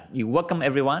 Yeah, you welcome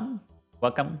everyone.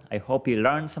 Welcome. I hope you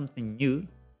learned something new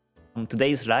from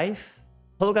today's live.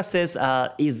 Tolga says,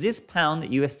 is this pound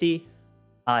USD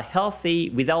healthy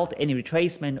without any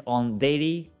retracement on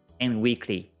daily and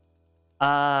weekly?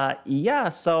 Yeah,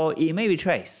 so it may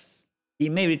retrace. It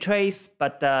may retrace,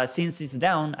 but since it's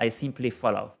down, I simply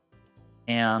follow.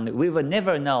 And we will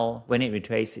never know when it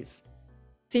retraces.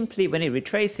 Simply when it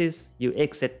retraces, you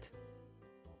exit,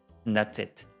 and that's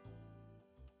it.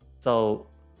 So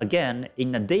again,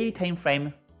 in the daily time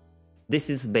frame, this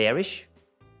is bearish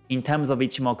in terms of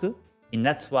Ichimoku, and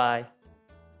that's why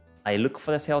I look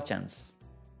for the sell chance.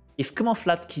 If Kumo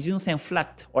flat, Kijun Sen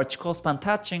flat, or Chikou span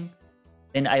touching,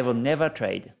 then I will never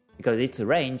trade because it's a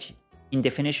range in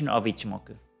definition of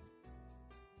Ichimoku.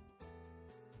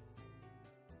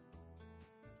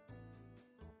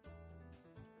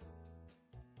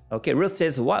 Okay, Ruth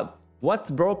says, what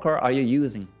broker are you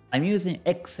using? I'm using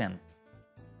XM.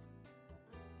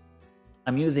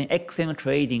 I'm using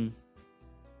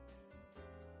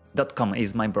xmtrading.com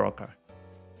is my broker.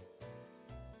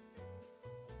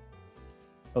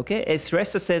 Okay,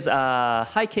 Esresta says,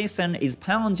 hi Kason, is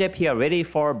pound JPY ready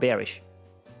for bearish?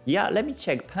 Yeah, let me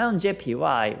check. Pound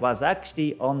JPY was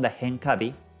actually on the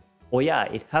Henkabi. Oh yeah,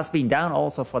 it has been down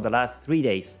also for the last 3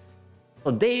 days.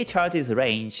 So daily chart is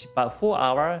ranged, but 4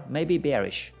 hour may be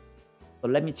bearish. So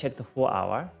let me check the 4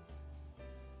 hour.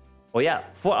 Oh yeah,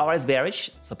 4 hours bearish,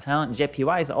 so pound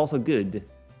JPY is also good.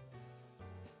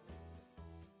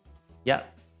 Yeah,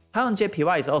 pound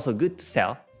JPY is also good to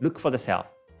sell. Look for the sell.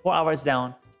 4 hours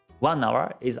down, 1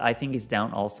 hour is I think is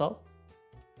down also.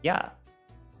 Yeah,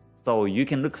 so you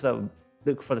can look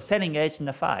for the selling edge in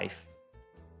the 5,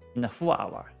 in the 4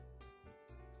 hour.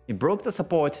 It broke the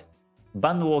support,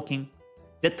 band walking,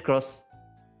 dead cross.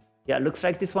 Yeah, looks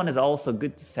like this one is also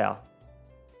good to sell.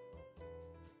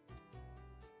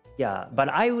 Yeah, but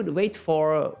I would wait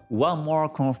for one more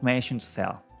confirmation to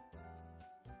sell.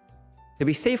 To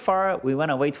be safer, we want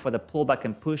to wait for the pullback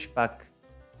and pushback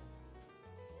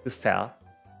to sell.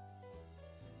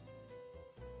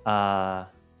 Yeah,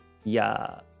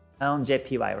 pound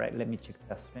JPY, right? Let me check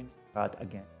the strength chart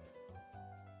again.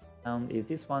 Is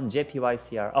this one JPY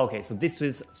CR? Okay, so this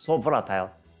is so volatile.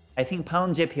 I think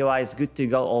pound JPY is good to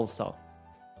go also.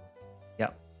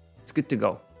 Yeah, it's good to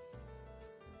go.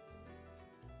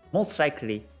 Most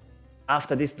likely,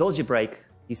 after this doji break,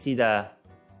 you see the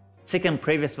second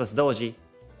previous was doji.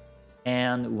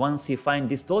 And once you find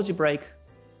this doji break,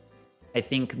 I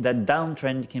think the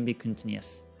downtrend can be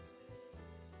continuous.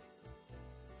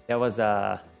 There was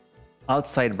a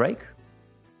outside break.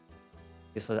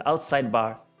 This was outside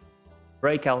bar,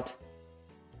 breakout,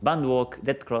 band walk,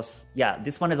 dead cross. Yeah,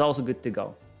 this one is also good to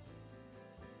go.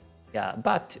 Yeah,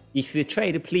 but if you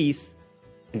trade, please,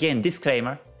 again,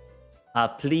 disclaimer,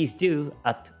 please do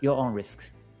at your own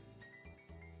risk.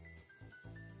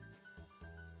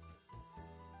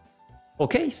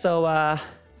 Okay, so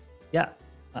yeah,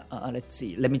 let's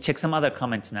see. Let me check some other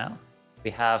comments now.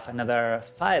 We have another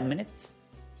 5 minutes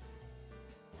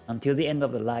until the end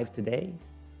of the live today.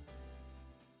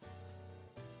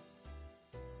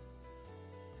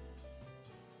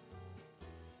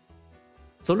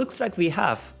 So looks like we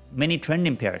have many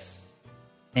trending pairs.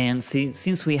 And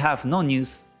since we have no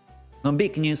news, no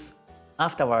big news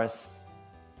afterwards,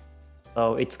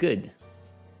 so it's good.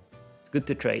 It's good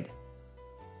to trade.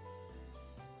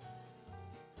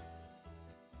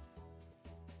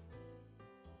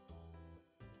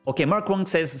 Okay, Mark Wong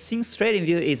says, since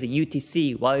TradingView is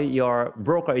UTC while your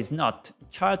broker is not,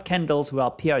 chart candles will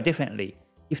appear differently.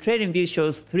 If TradingView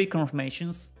shows 3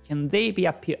 confirmations, can they be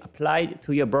applied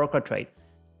to your broker trade?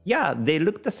 Yeah, they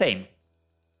look the same.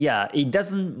 Yeah, it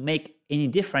doesn't make any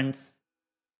difference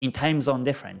in time zone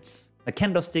difference. The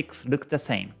candlesticks look the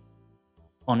same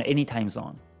on any time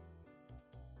zone.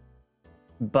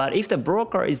 But if the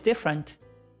broker is different,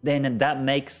 then that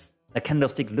makes the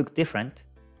candlestick look different.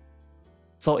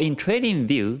 So in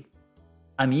TradingView,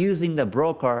 I'm using the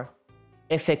broker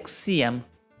FXCM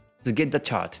to get the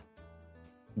chart.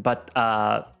 But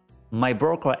my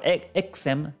broker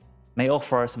XM may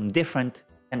offer some different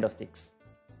candlesticks.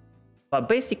 But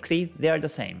basically, they are the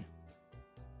same.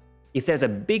 If there's a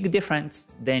big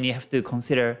difference, then you have to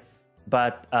consider.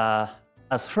 But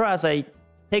as far as I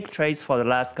take trades for the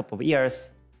last couple of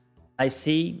years, I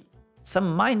see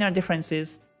some minor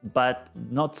differences, but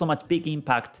not so much big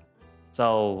impact.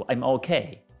 So I'm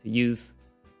okay to use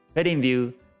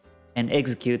TradingView and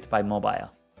execute by mobile.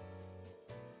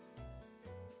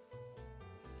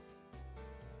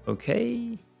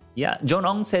 Okay. Yeah, John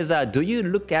Ong says, do you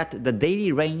look at the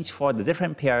daily range for the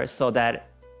different pairs so that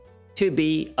to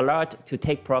be alert to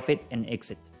take profit and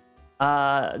exit?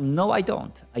 No, I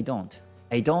don't. I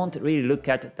don't really look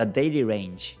at the daily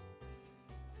range.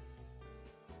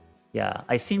 Yeah,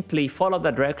 I simply follow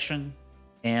the direction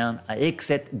and I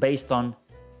exit based on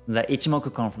the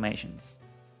Ichimoku confirmations.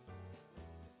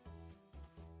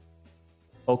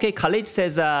 Okay, Khalid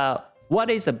says, what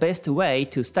is the best way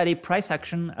to study price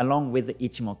action along with the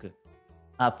Ichimoku?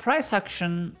 Price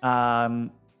action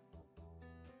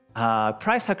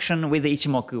with the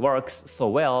Ichimoku works so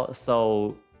well,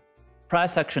 so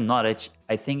price action knowledge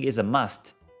I think is a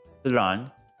must to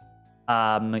learn.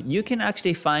 You can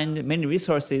actually find many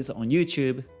resources on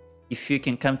YouTube. If you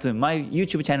can come to my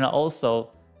YouTube channel also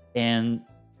and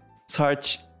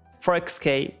search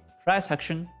Forexkei price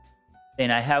action, then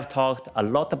I have talked a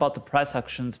lot about the price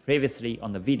actions previously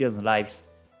on the videos and lives,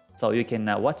 so you can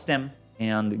watch them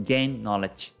and gain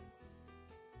knowledge.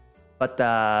 But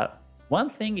one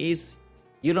thing is,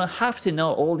 you don't have to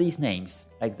know all these names.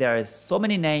 Like there are so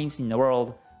many names in the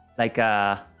world, like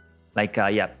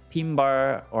pin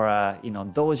bar or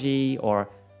doji or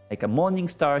like a morning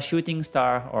star, shooting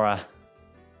star, or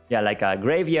like a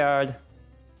graveyard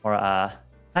or a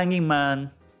hanging man.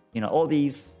 All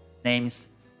these names.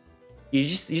 You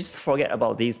just forget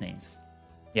about these names.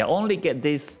 Yeah, only get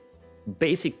this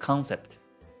basic concept.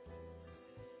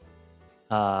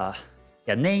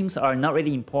 Names are not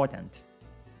really important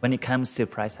when it comes to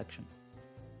price action.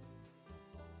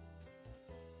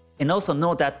 And also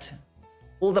know that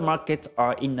all the markets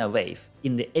are in a wave,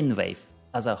 in the N wave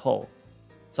as a whole.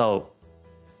 So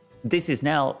this is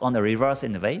now on the reverse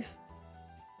in the wave.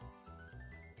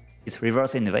 It's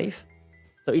reverse in the wave.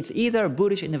 So it's either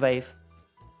bullish in the wave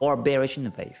or bearish in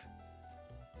the wave.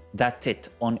 That's it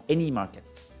on any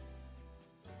markets.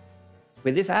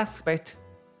 With this aspect,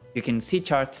 you can see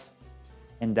charts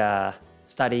and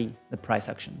study the price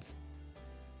actions.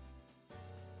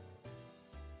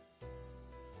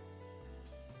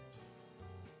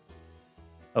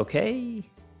 Okay.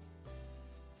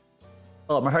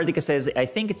 Oh, Mahardika says, I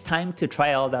think it's time to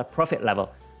trial the profit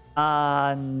level.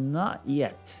 Not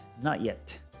yet. Not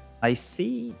yet. I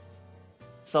see.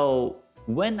 So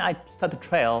when I start to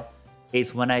trail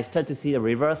is when I start to see the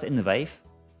reverse in the wave.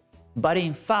 But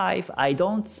in 5, I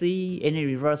don't see any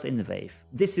reverse in the wave.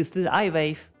 This is the I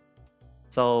wave.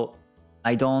 So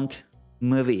I don't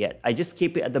move it yet. I just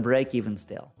keep it at the break even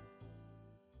still.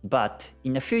 But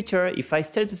in the future, if I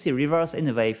start to see reverse in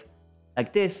the wave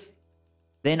like this,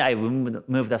 then I will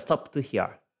move the stop to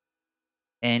here.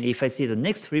 And if I see the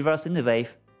next reverse in the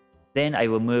wave, then I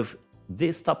will move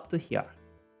this stop to here.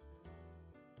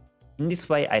 In this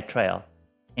way, I trail.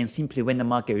 And simply when the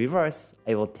market reverses,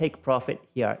 I will take profit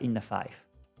here in the 5.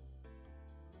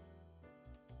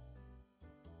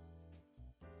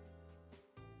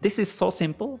 This is so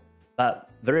simple,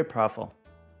 but very powerful.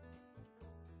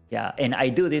 Yeah, and I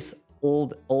do this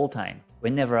all time.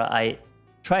 Whenever I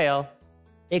trail,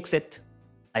 exit,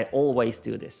 I always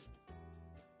do this.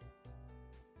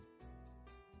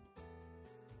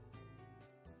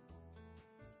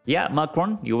 Yeah,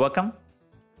 Macron, you're welcome.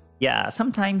 Yeah,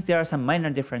 sometimes there are some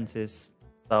minor differences,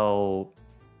 so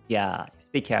yeah,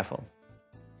 be careful.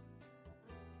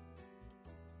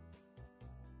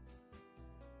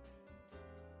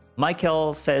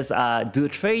 Michael says, do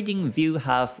TradingView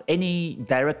have any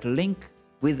direct link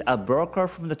with a broker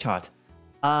from the chart?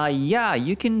 Yeah,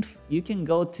 you can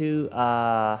go to,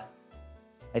 I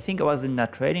think it was in the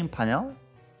trading panel.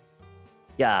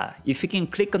 Yeah, if you can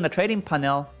click on the trading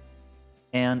panel,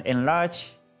 and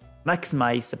enlarge,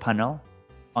 maximize the panel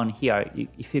on here.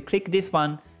 If you click this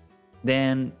one,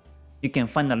 then you can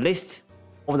find a list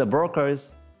of the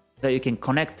brokers that you can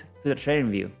connect to the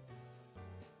trading view.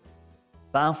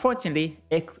 But unfortunately,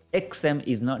 XM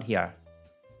is not here.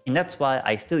 And that's why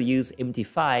I still use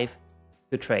MT5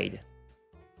 to trade.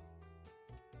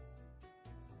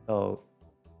 So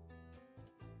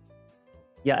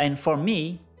yeah, and for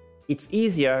me, it's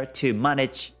easier to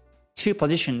manage 2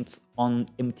 positions on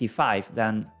MT5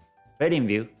 than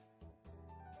TradingView.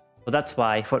 So that's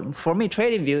why for me,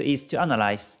 TradingView is to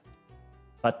analyze,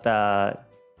 but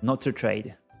not to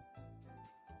trade.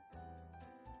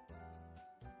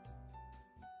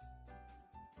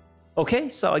 Okay,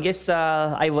 so I guess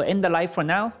I will end the live for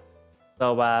now.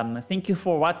 So thank you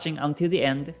for watching until the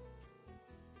end.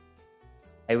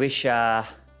 I wish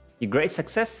you great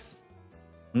success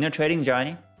in your trading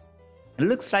journey. It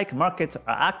looks like markets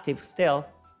are active still,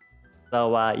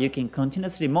 so you can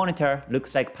continuously monitor.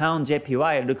 Looks like pound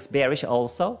JPY looks bearish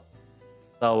also.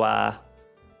 So,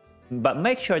 but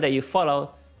make sure that you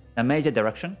follow the major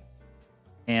direction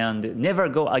and never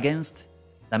go against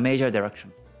the major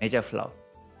direction, major flow.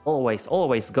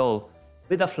 Always go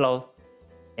with the flow,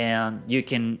 and you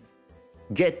can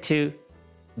get to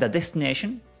the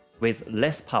destination with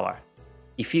less power.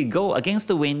 If you go against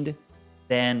the wind,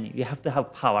 then you have to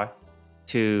have power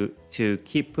to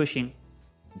keep pushing.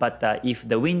 But if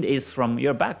the wind is from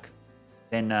your back,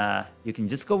 then you can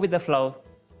just go with the flow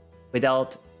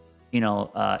without,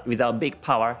 without big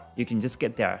power. You can just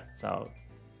get there. So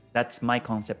that's my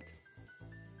concept.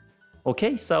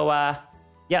 Okay, so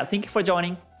yeah, thank you for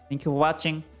joining. Thank you for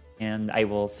watching, and I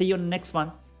will see you in the next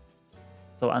one.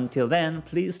 So until then,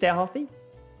 please stay healthy,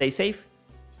 stay safe,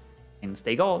 and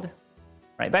stay gold.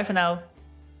 Right, bye for now.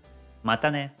 Mata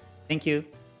ne. Thank you.